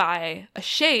attacked by a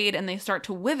shade and they start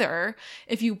to wither,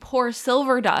 if you pour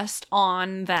silver dust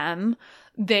on them,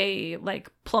 they,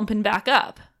 like, plumpen back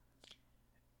up.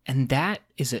 And that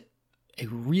is a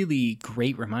really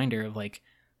great reminder of, like,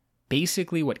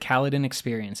 basically what Kaladin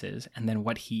experiences, and then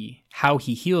how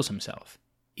he heals himself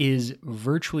is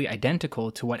virtually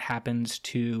identical to what happens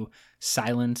to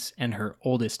Silence and her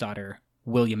oldest daughter,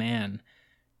 William Ann,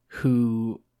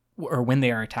 when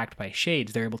they are attacked by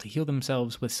shades, they're able to heal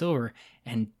themselves with silver,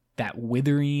 and that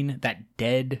withering, that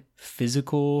dead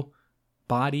physical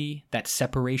body, that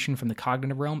separation from the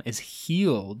cognitive realm is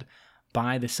healed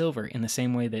by the silver in the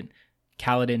same way that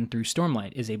Kaladin through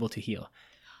Stormlight is able to heal.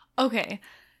 Okay.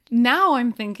 Now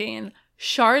I'm thinking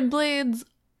shard blades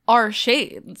are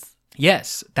shades.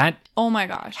 Yes, that oh my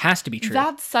gosh, has to be true.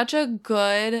 That's such a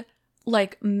good,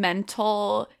 like,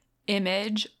 mental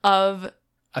image of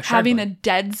having a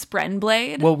dead Spren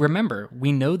blade. Well, remember,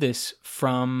 we know this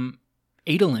from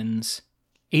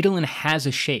Adolin has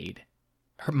a shade,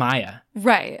 her Maya.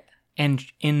 Right. And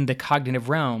in the cognitive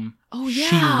realm, yeah,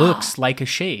 she looks like a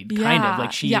shade, kind of.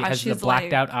 Like, she has the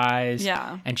blacked out eyes.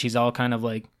 Yeah. And she's all kind of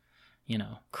like,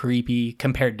 creepy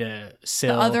compared to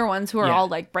Syl. The other ones who are all,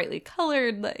 like, brightly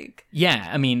colored, like... Yeah,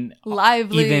 I mean...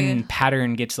 lively. Even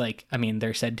Pattern gets, like... I mean,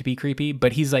 they're said to be creepy,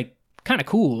 but he's, like, kind of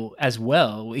cool as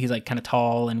well. He's, like, kind of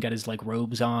tall and got his, like,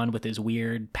 robes on with his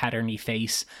weird patterny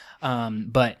face.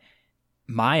 But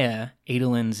Maya,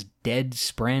 Adolin's dead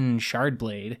Spren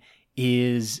Shardblade,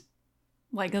 is...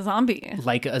 like a zombie.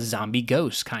 Like a zombie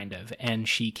ghost, kind of. And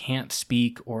she can't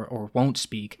speak or won't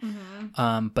speak,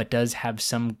 but does have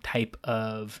some type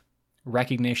of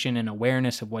recognition and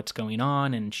awareness of what's going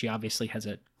on. And she obviously has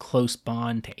a close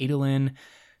bond to Adolin.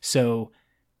 So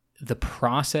the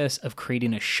process of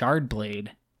creating a shard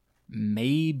blade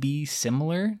may be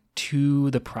similar to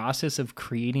the process of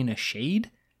creating a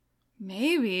shade.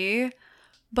 Maybe,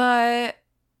 but...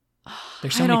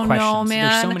 There's so many questions. Know, man.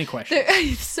 There's so many questions.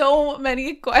 There's so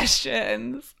many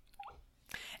questions.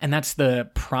 And that's the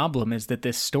problem, is that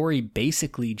this story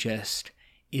basically just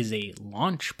is a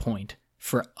launch point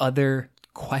for other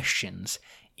questions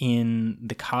in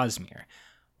the Cosmere.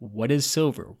 What is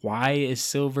silver? Why is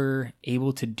silver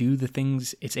able to do the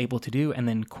things it's able to do? And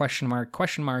then question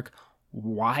mark,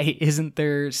 why isn't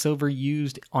there silver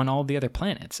used on all the other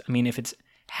planets? I mean, if it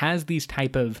has these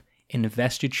type of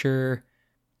investiture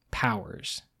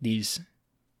powers, these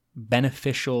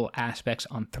beneficial aspects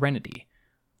on Threnody,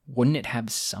 wouldn't it have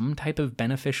some type of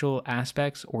beneficial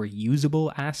aspects or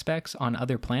usable aspects on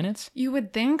other planets? You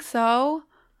would think so,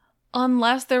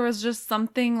 unless there was just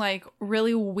something, like,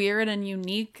 really weird and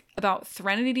unique about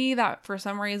Threnody that for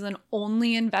some reason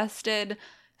only invested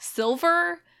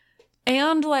silver,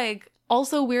 and, like,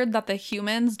 also weird that the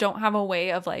humans don't have a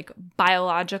way of, like,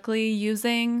 biologically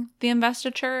using the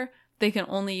investiture. They can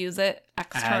only use it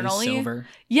externally. As silver.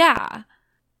 Yeah.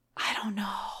 I don't know.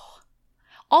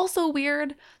 Also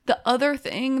weird, the other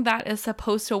thing that is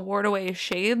supposed to ward away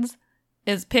shades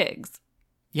is pigs.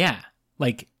 Yeah.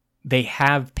 Like, they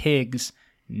have pigs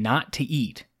not to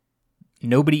eat.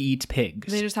 Nobody eats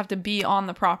pigs. They just have to be on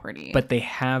the property. But they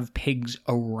have pigs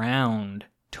around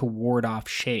to ward off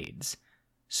shades.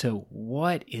 So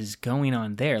what is going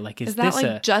on there? Like, is that this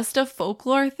like just a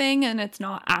folklore thing and it's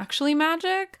not actually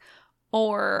magic?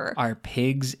 Or are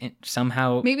pigs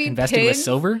somehow maybe invested pigs, with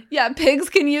silver? Yeah, pigs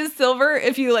can use silver.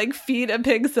 If you like feed a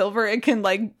pig silver, it can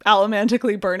like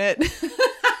allomantically burn it.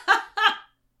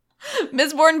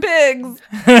 Misborn pigs.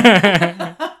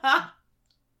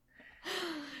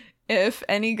 If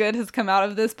any good has come out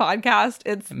of this podcast,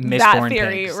 it's Misborn that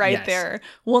theory pigs, right yes. there.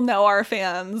 We'll know our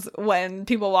fans when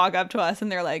people walk up to us and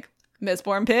they're like,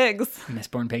 misborn pigs.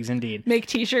 Misborn pigs indeed. Make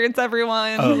t-shirts,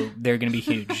 everyone. Oh, they're going to be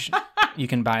huge. You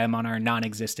can buy them on our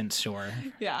non-existent store.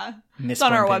 Yeah. Misborn it's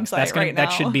on our pigs. website right now.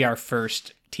 That should be our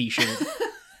first t-shirt.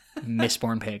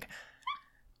 Misborn pig.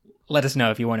 Let us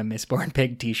know if you want a misborn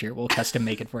pig t-shirt. We'll custom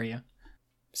make it for you.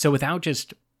 So without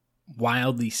just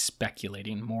wildly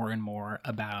speculating more and more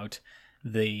about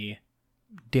the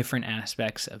different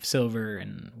aspects of silver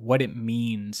and what it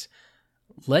means,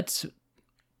 let's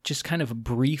just kind of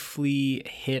briefly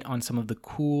hit on some of the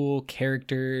cool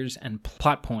characters and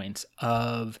plot points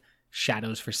of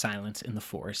Shadows for Silence in the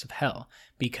Forest of Hell.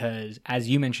 Because, as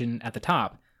you mentioned at the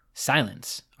top,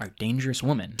 Silence, our dangerous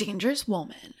woman,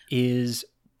 is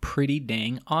pretty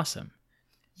dang awesome.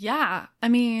 Yeah. I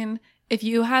mean, if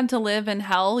you had to live in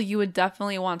hell, you would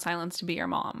definitely want Silence to be your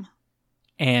mom.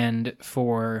 And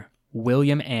for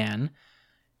William Ann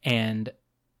and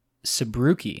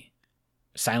Sabruki,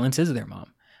 Silence is their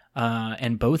mom.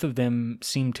 And both of them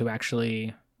seem to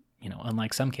actually,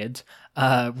 unlike some kids,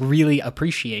 really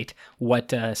appreciate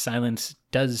what Silence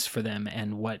does for them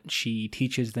and what she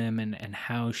teaches them and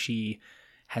how she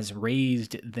has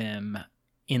raised them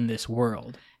in this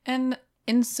world. And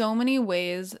in so many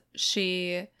ways,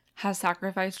 she has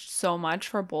sacrificed so much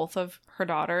for both of her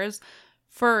daughters.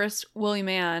 First, William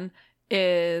Ann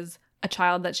is a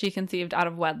child that she conceived out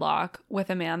of wedlock with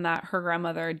a man that her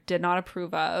grandmother did not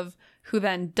approve of, who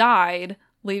then died,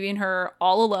 leaving her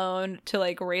all alone to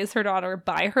like raise her daughter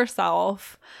by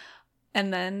herself.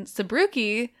 And then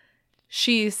Sabruki,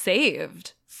 she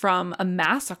saved from a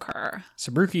massacre.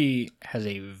 Sabruki has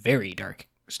a very dark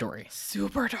story.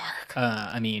 Super dark.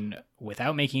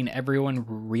 Without making everyone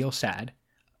real sad,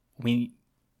 we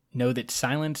know that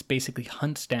Silence basically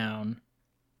hunts down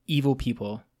evil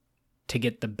people to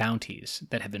get the bounties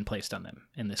that have been placed on them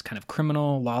in this kind of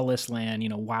criminal, lawless land,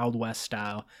 Wild West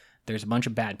style. There's a bunch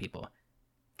of bad people.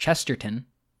 Chesterton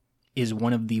is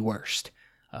one of the worst.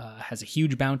 Has a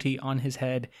huge bounty on his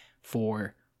head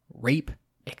for rape,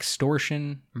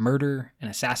 extortion, murder,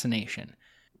 and assassination.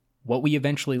 What we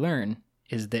eventually learn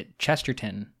is that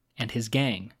Chesterton and his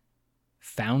gang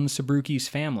found Sabruki's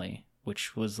family,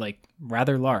 which was like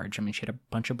rather large. I mean, she had a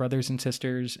bunch of brothers and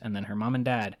sisters, and then her mom and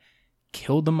dad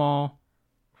killed them all,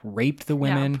 raped the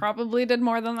women. Yeah, probably did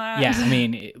more than that. Yeah,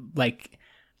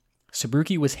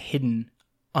 Sabruki was hidden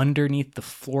underneath the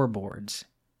floorboards.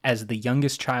 As the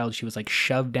youngest child, she was like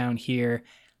shoved down here.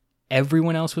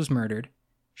 Everyone else was murdered.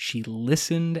 She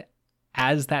listened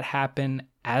as that happened,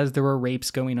 as there were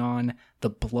rapes going on. The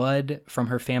blood from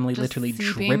her family just literally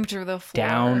dripped through the floor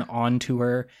down onto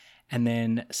her. And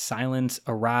then Silence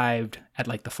arrived at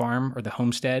like the farm or the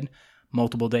homestead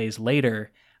multiple days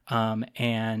later,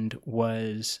 and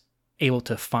was able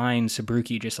to find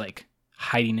Sabruki just like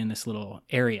hiding in this little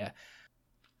area.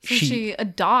 So she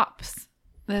adopts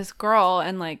this girl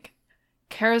and like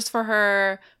cares for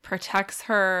her, protects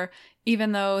her,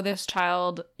 even though this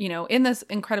child, in this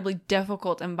incredibly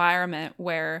difficult environment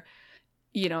where,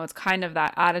 it's kind of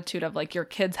that attitude of like your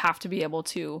kids have to be able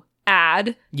to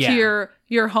add to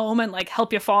your home and like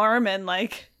help you farm and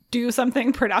like do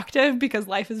something productive because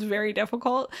life is very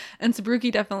difficult. And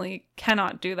Sabruki definitely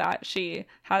cannot do that. She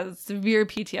has severe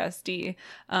PTSD.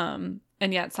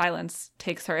 And yet Silence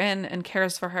takes her in and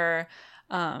cares for her.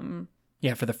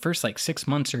 For the first like 6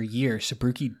 months or a year,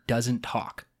 Sabruki doesn't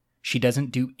talk. She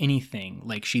doesn't do anything.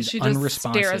 Like she just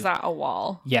unresponsive. Stares at a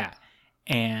wall. Yeah.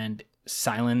 And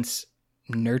Silence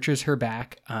nurtures her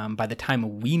back. By the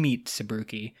time we meet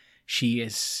Sabruki, she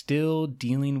is still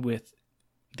dealing with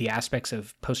the aspects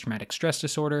of post-traumatic stress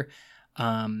disorder.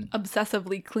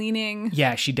 Obsessively cleaning.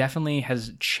 Yeah, she definitely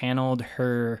has channeled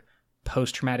her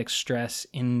post-traumatic stress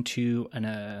into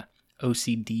an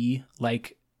OCD,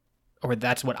 or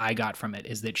that's what I got from it,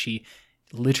 is that she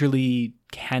literally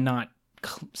cannot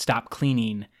stop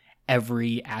cleaning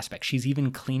every aspect. She's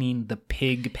even cleaning the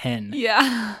pig pen.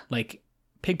 Yeah. Like,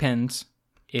 pig pens,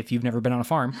 if you've never been on a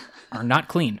farm, are not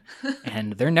clean,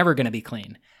 and they're never going to be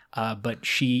clean. But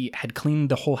she had cleaned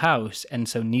the whole house and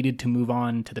so needed to move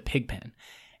on to the pig pen.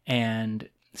 And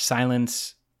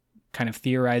Silence kind of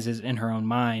theorizes in her own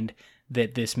mind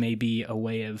that this may be a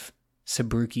way of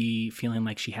Sabruki feeling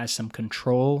like she has some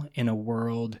control in a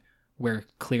world where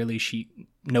clearly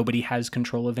nobody has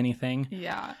control of anything.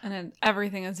 Yeah, and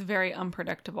everything is very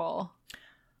unpredictable.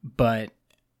 But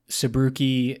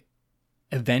Sabruki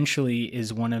eventually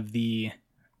is one of the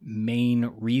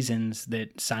main reasons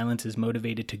that Silence is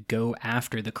motivated to go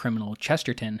after the criminal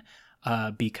Chesterton,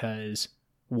 because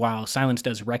while Silence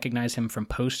does recognize him from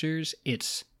posters,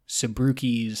 it's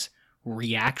Sabruki's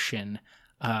reaction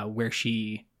where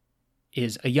she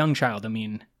is a young child. I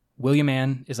mean, William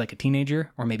Ann is like a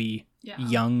teenager or maybe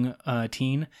young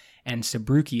teen, and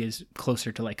Sabruki is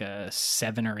closer to like a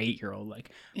 7 or 8 year old, like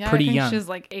pretty young. She's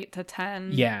like 8 to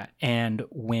 10. Yeah, and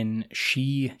when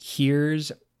she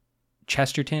hears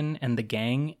Chesterton and the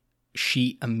gang,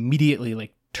 she immediately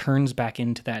like turns back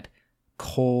into that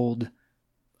cold,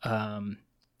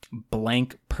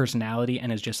 blank personality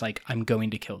and is just like, I'm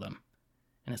going to kill them.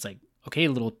 And it's like, okay,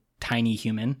 little tiny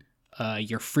human,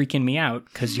 you're freaking me out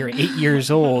because you're 8 years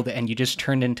old and you just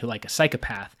turned into like a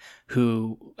psychopath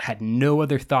who had no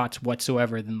other thoughts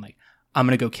whatsoever than like, I'm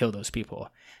going to go kill those people.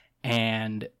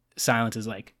 And Silence is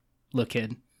like, look,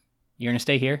 kid, you're going to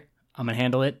stay here. I'm going to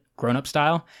handle it grown-up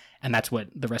style. And that's what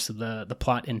the rest of the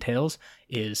plot entails,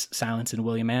 is Silence and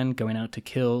William Ann going out to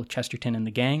kill Chesterton and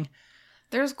the gang.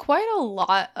 There's quite a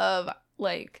lot of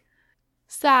like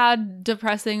sad,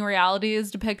 depressing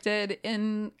realities depicted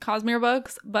in Cosmere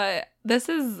books, but this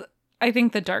is, I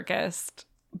think, the darkest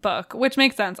book, which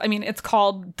makes sense. I mean, it's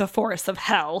called The Forests of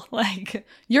Hell. Like,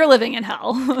 you're living in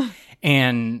hell.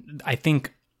 And I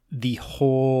think the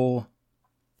whole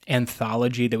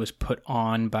anthology that was put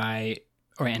on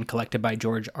and collected by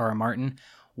George R.R. Martin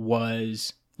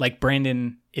was, like,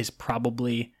 Brandon is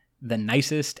probably the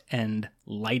nicest and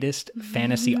lightest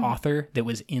fantasy author that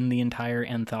was in the entire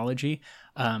anthology.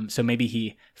 So maybe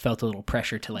he felt a little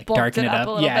pressure to like darken it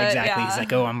up. Yeah, exactly. Yeah. He's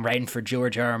like, oh, I'm writing for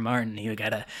George R.R. Martin. You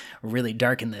gotta really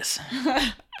darken this.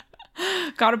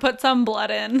 Gotta put some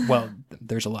blood in. Well,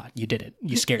 there's a lot. You did it.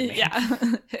 You scared me.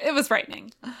 Yeah, it was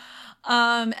frightening.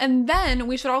 And then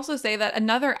we should also say that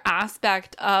another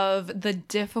aspect of the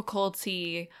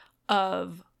difficulty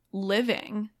of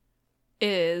living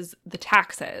is the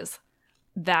taxes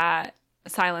that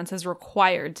Silence is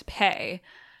required to pay.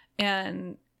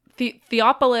 And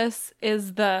Theopolis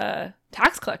is the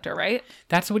tax collector, right?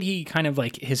 That's what he kind of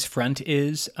like, his front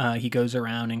is. He goes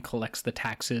around and collects the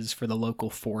taxes for the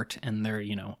local fort, and they're,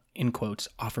 in quotes,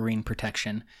 offering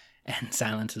protection. And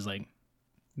Silence is like,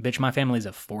 bitch, my family's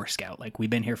a Four Scout. Like, we've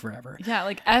been here forever. Yeah,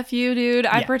 like, F you, dude.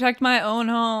 I protect my own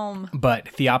home. But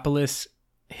Theopolis,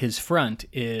 his front,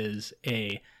 is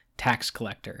a tax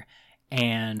collector,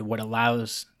 and what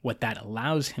that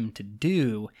allows him to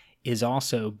do is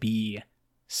also be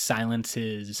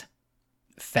Silence's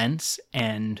fence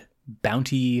and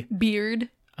bounty beard.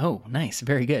 Oh, nice,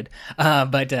 very good.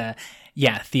 But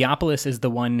Theopolis is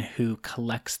the one who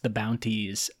collects the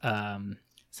bounties,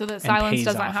 so that Silence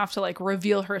doesn't have to like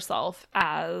reveal herself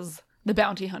as the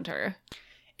bounty hunter.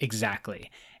 Exactly.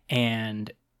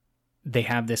 And they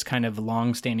have this kind of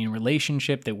long-standing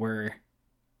relationship that we're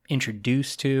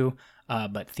introduced to,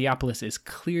 but Theopolis is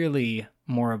clearly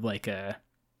more of like a...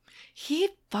 He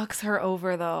fucks her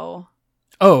over, though.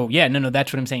 Oh, yeah, no,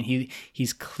 that's what I'm saying.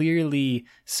 He's clearly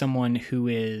someone who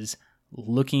is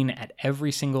looking at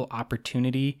every single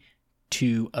opportunity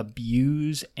to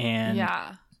abuse and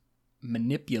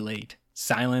manipulate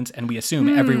Silence, and we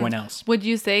assume everyone else. Would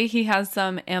you say he has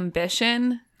some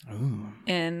ambition? Ooh.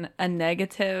 In a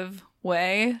negative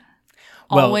way?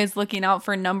 Well, always looking out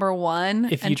for number one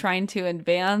and trying to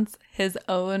advance his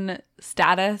own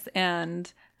status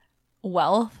and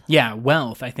wealth. Yeah,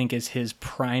 wealth, I think, is his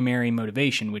primary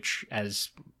motivation, which,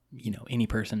 as any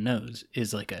person knows,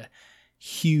 is like a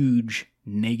huge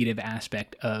negative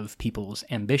aspect of people's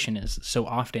ambition. Is so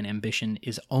often ambition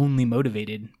is only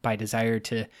motivated by desire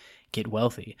to get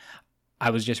wealthy.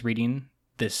 I was just reading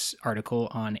this article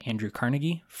on Andrew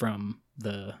Carnegie from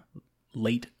the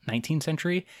late 19th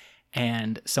century,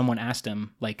 and someone asked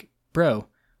him, like, bro,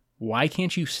 why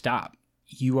can't you stop?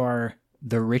 You are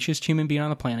the richest human being on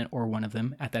the planet, or one of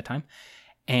them at that time,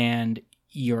 and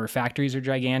your factories are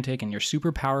gigantic and you're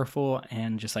super powerful,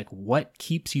 and just like, what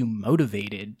keeps you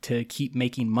motivated to keep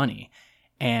making money?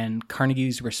 And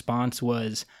Carnegie's response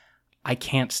was, I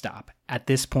can't stop. At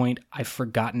this point, I've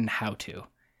forgotten how to.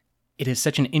 It is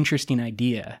such an interesting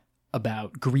idea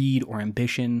about greed or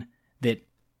ambition that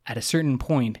at a certain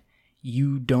point,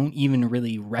 you don't even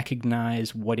really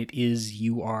recognize what it is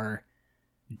you are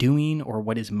doing or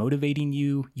what is motivating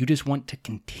you. You just want to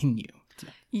continue.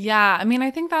 Yeah, I mean,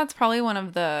 I think that's probably one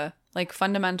of the like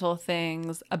fundamental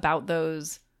things about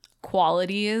those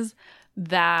qualities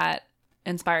that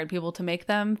inspired people to make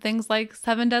them things like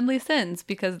 7 deadly sins,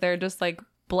 because they're just like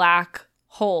black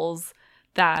holes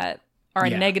that are a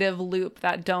negative loop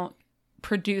that don't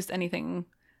produce anything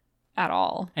at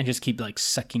all. And just keep like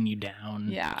sucking you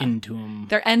down into them.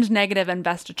 They're end negative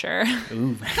investiture.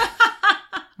 Ooh.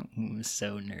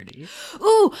 So nerdy.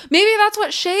 Ooh, maybe that's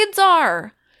what shades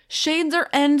are. Shades are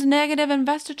end negative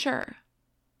investiture.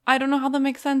 I don't know how that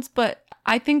makes sense, but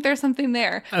I think there's something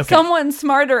there. Okay. Someone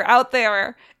smarter out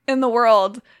there in the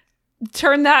world,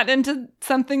 turn that into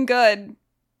something good.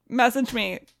 Message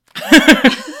me.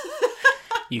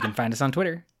 You can find us on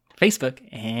Twitter, Facebook,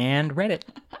 and Reddit.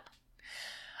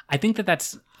 I think that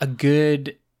that's a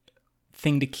good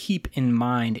thing to keep in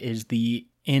mind, is the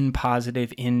in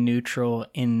positive, in neutral,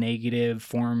 in negative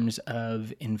forms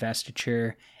of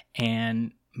investiture,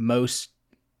 and most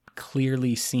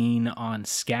clearly seen on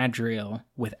Scadrial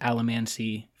with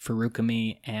allomancy,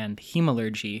 feruchemy, and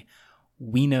hemalurgy.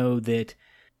 We know that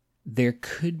there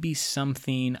could be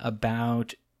something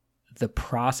about the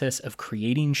process of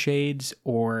creating shades,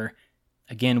 or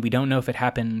again, we don't know if it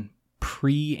happened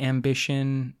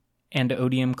pre-ambition and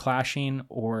odium clashing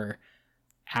or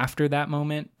after that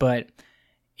moment, but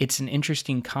it's an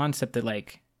interesting concept that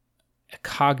like a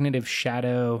cognitive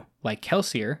shadow like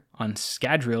Kelsier on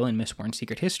Scadrial in Mistborn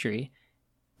Secret History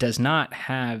does not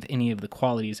have any of the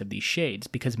qualities of these shades,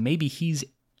 because maybe he's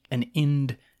an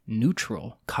end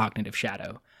neutral cognitive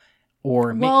shadow.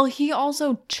 Or well, he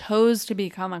also chose to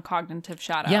become a cognitive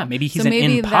shadow. Yeah, maybe he's an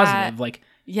end positive. Like,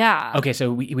 yeah. Okay,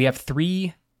 so we have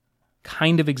 3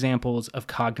 kind of examples of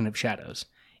cognitive shadows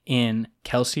in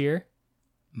Kelsier,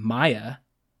 Maya,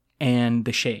 and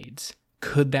the shades.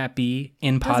 Could that be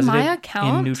in positive, Maya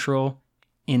count? In neutral,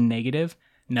 in negative?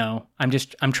 No,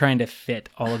 I'm trying to fit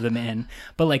all of them in.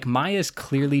 But like Maya's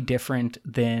clearly different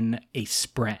than a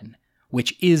Spren,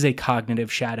 which is a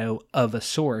cognitive shadow of a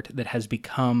sort that has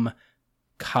become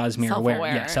Cosmere aware.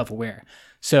 Yeah, self-aware.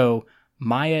 So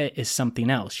Maya is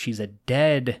something else. She's a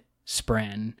dead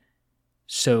Spren,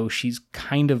 so she's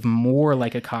kind of more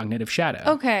like a cognitive shadow.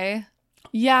 Okay.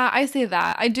 Yeah, I see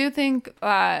that. I do think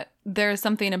that there's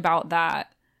something about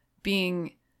that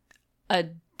being a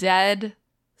dead,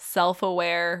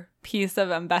 self-aware piece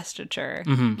of investiture.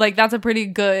 Mm-hmm. Like, that's a pretty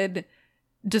good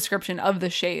description of the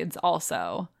shades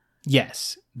also.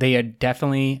 Yes, they are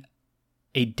definitely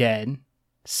a dead,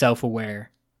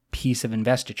 self-aware piece of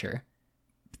investiture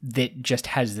that just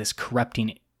has this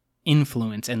corrupting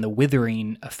influence and the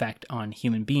withering effect on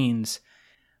human beings.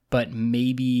 But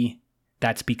maybe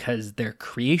that's because their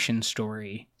creation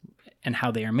story and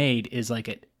how they are made is like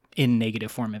an in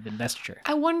negative form of investiture.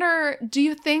 I wonder, do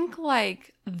you think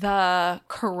like the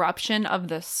corruption of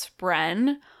the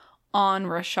Spren on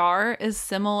Roshar is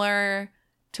similar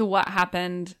to what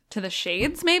happened to the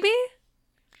shades, maybe?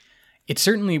 It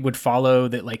certainly would follow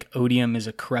that like odium is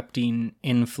a corrupting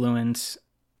influence.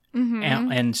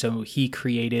 Mm-hmm. And so he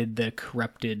created the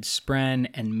corrupted Spren,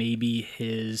 and maybe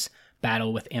his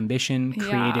battle with ambition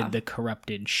created the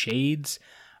corrupted shades.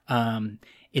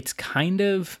 It's kind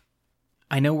of,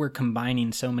 I know we're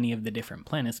combining so many of the different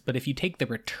planets, but if you take the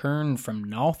return from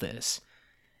Nalthis,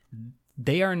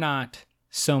 they are not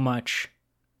so much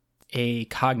a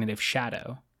cognitive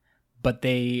shadow, but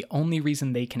the only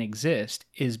reason they can exist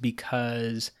is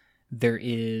because there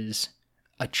is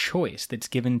a choice that's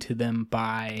given to them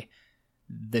by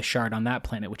the shard on that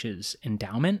planet, which is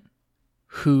Endowment,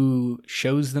 who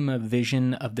shows them a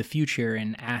vision of the future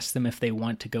and asks them if they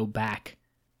want to go back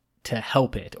to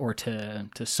help it or to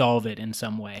solve it in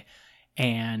some way.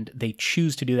 And they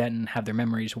choose to do that and have their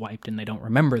memories wiped, and they don't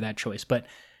remember that choice. But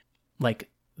like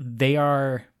they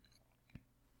are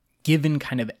given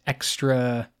kind of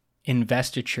extra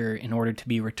investiture in order to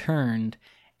be returned,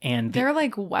 and they're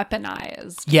like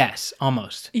weaponized. Yes,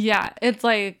 almost. Yeah, it's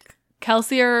like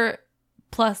Kelsier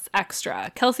plus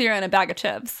extra. Kelsier and a bag of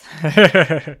chips.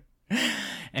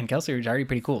 And Kelsier is already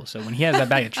pretty cool, so when he has that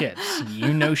bag of chips,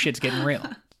 you know shit's getting real.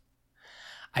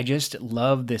 I just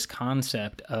love this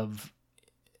concept of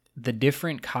the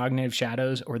different cognitive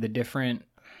shadows or the different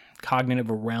cognitive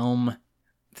realm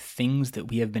things that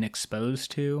we have been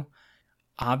exposed to.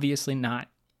 Obviously not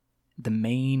the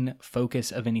main focus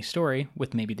of any story,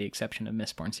 with maybe the exception of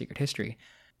Mistborn Secret History,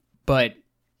 but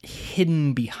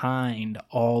hidden behind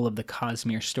all of the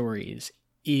Cosmere stories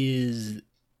is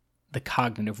the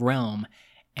cognitive realm,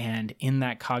 and in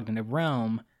that cognitive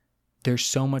realm, there's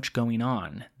so much going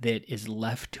on that is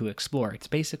left to explore. It's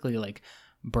basically like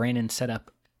Brandon set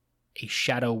up a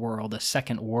shadow world, a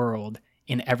second world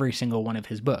in every single one of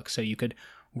his books. So you could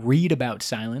read about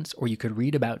Silence, or you could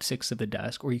read about Six of the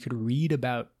Dusk, or you could read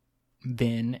about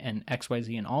Vin and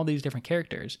XYZ and all these different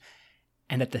characters.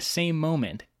 And at the same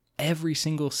moment, every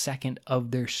single second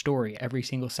of their story, every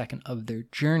single second of their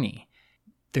journey,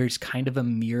 there's kind of a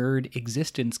mirrored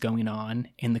existence going on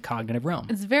in the cognitive realm.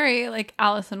 It's very like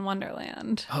Alice in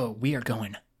Wonderland. Oh, we are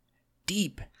going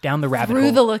deep down the rabbit hole.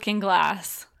 Through the looking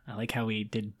glass. I like how we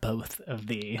did both of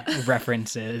the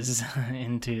references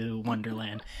into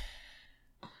Wonderland.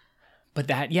 But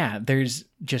that, yeah, there's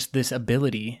just this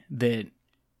ability that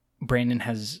Brandon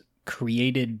has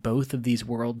created both of these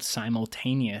worlds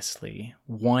simultaneously,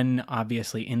 one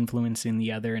obviously influencing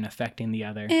the other and affecting the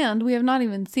other. And we have not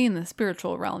even seen the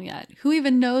spiritual realm yet. Who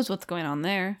even knows what's going on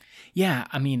there? Yeah,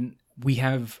 I mean, we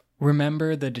have,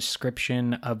 remember the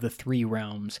description of the three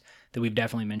realms that we've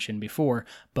definitely mentioned before,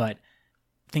 but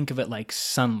think of it like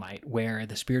sunlight, where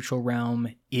the spiritual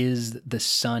realm is the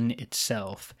sun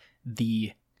itself.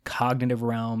 The cognitive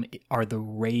realm are the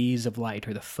rays of light,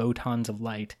 or the photons of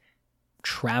light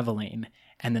traveling,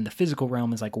 and then the physical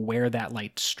realm is like where that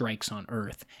light strikes on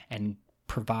Earth and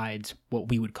provides what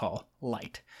we would call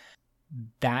light.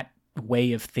 That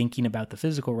way of thinking about the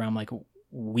physical realm, like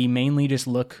we mainly just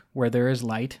look where there is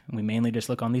light, and we mainly just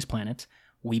look on these planets.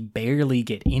 We barely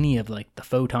get any of like the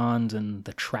photons and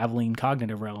the traveling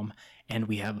cognitive realm, and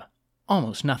we have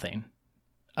almost nothing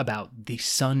about the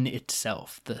sun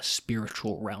itself, the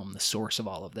spiritual realm, the source of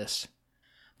all of this.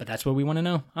 But that's what we want to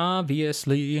know,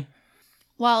 obviously.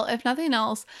 Well, if nothing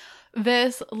else,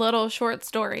 this little short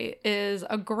story is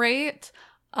a great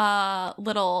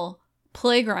little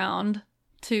playground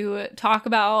to talk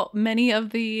about many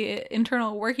of the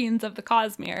internal workings of the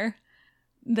Cosmere.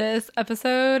 This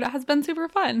episode has been super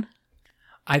fun.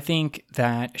 I think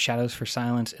that Shadows for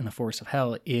Silence and the Force of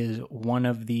Hell is one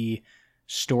of the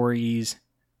stories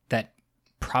that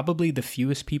probably the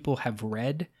fewest people have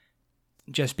read,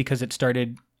 just because it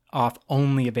started off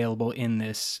only available in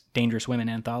this Dangerous Women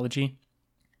anthology.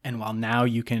 And while now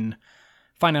you can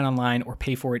find it online or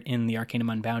pay for it in the Arcanum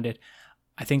Unbounded,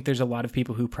 I think there's a lot of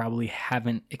people who probably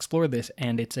haven't explored this,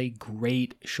 and it's a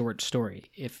great short story.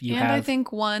 I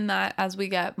think one that as we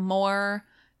get more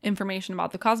information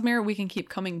about the Cosmere, we can keep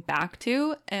coming back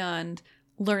to and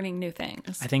learning new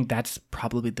things. I think that's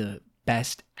probably the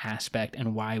best aspect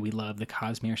and why we love the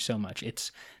Cosmere so much.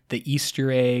 It's the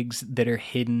Easter eggs that are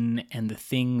hidden and the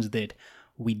things that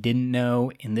we didn't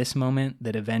know in this moment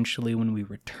that eventually when we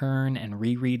return and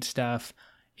reread stuff,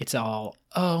 it's all,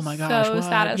 oh my gosh, so what?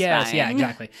 satisfying. Yes, yeah,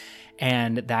 exactly.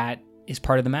 And that is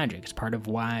part of the magic. It's part of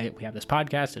why we have this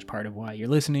podcast. It's part of why you're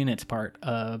listening. It's part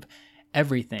of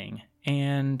everything.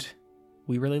 And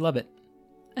we really love it.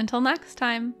 Until next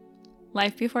time,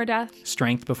 life before death,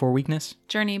 strength before weakness,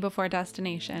 journey before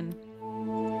destination.